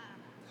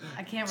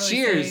 I can't really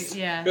Cheers. say.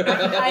 Yeah.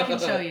 I can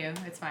show you.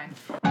 It's fine.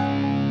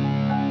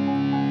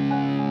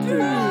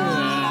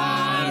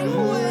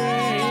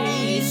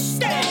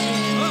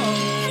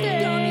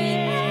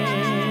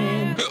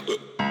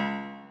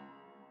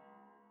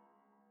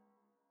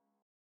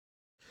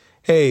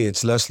 Hey,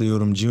 it's Leslie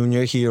Odom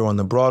Jr. here on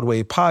the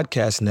Broadway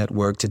Podcast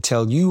Network to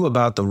tell you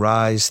about the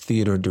Rise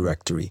Theater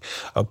Directory,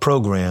 a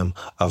program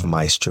of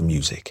Maestro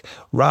Music.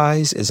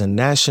 Rise is a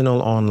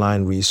national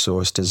online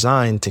resource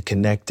designed to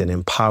connect and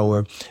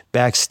empower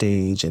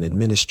backstage and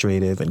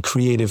administrative and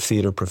creative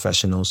theater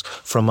professionals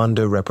from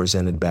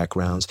underrepresented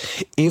backgrounds.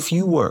 If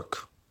you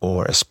work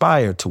or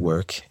aspire to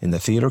work in the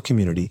theater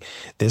community,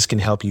 this can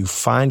help you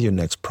find your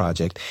next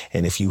project.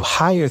 And if you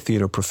hire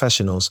theater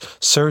professionals,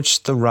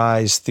 search the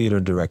Rise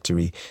Theater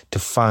Directory to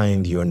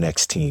find your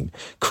next team.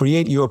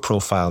 Create your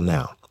profile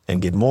now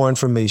and get more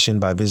information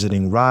by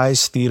visiting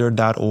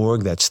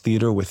risetheater.org. That's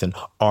theater with an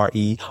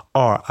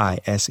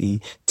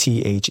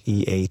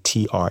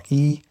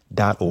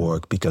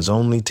RERISETHEATRE.org, because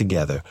only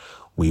together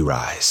we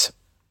rise.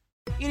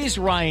 It is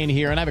Ryan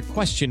here, and I have a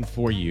question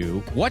for you.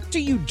 What do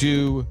you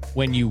do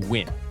when you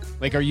win?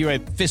 Like, are you a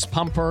fist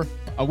pumper,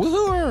 a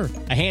woohooer,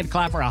 a hand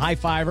clapper, a high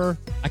fiver?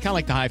 I kind of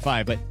like the high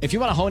five, but if you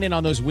want to hone in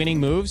on those winning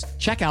moves,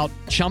 check out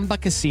Chumba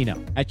Casino.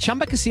 At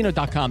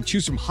ChumbaCasino.com,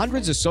 choose from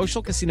hundreds of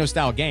social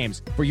casino-style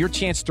games for your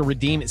chance to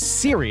redeem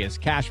serious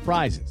cash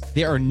prizes.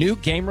 There are new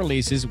game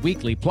releases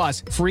weekly,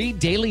 plus free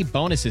daily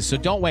bonuses. So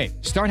don't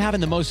wait. Start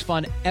having the most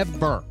fun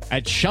ever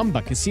at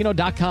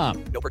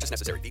ChumbaCasino.com. No purchase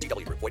necessary.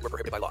 VGW Group. Void where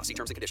prohibited by law. See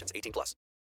terms and conditions. 18+.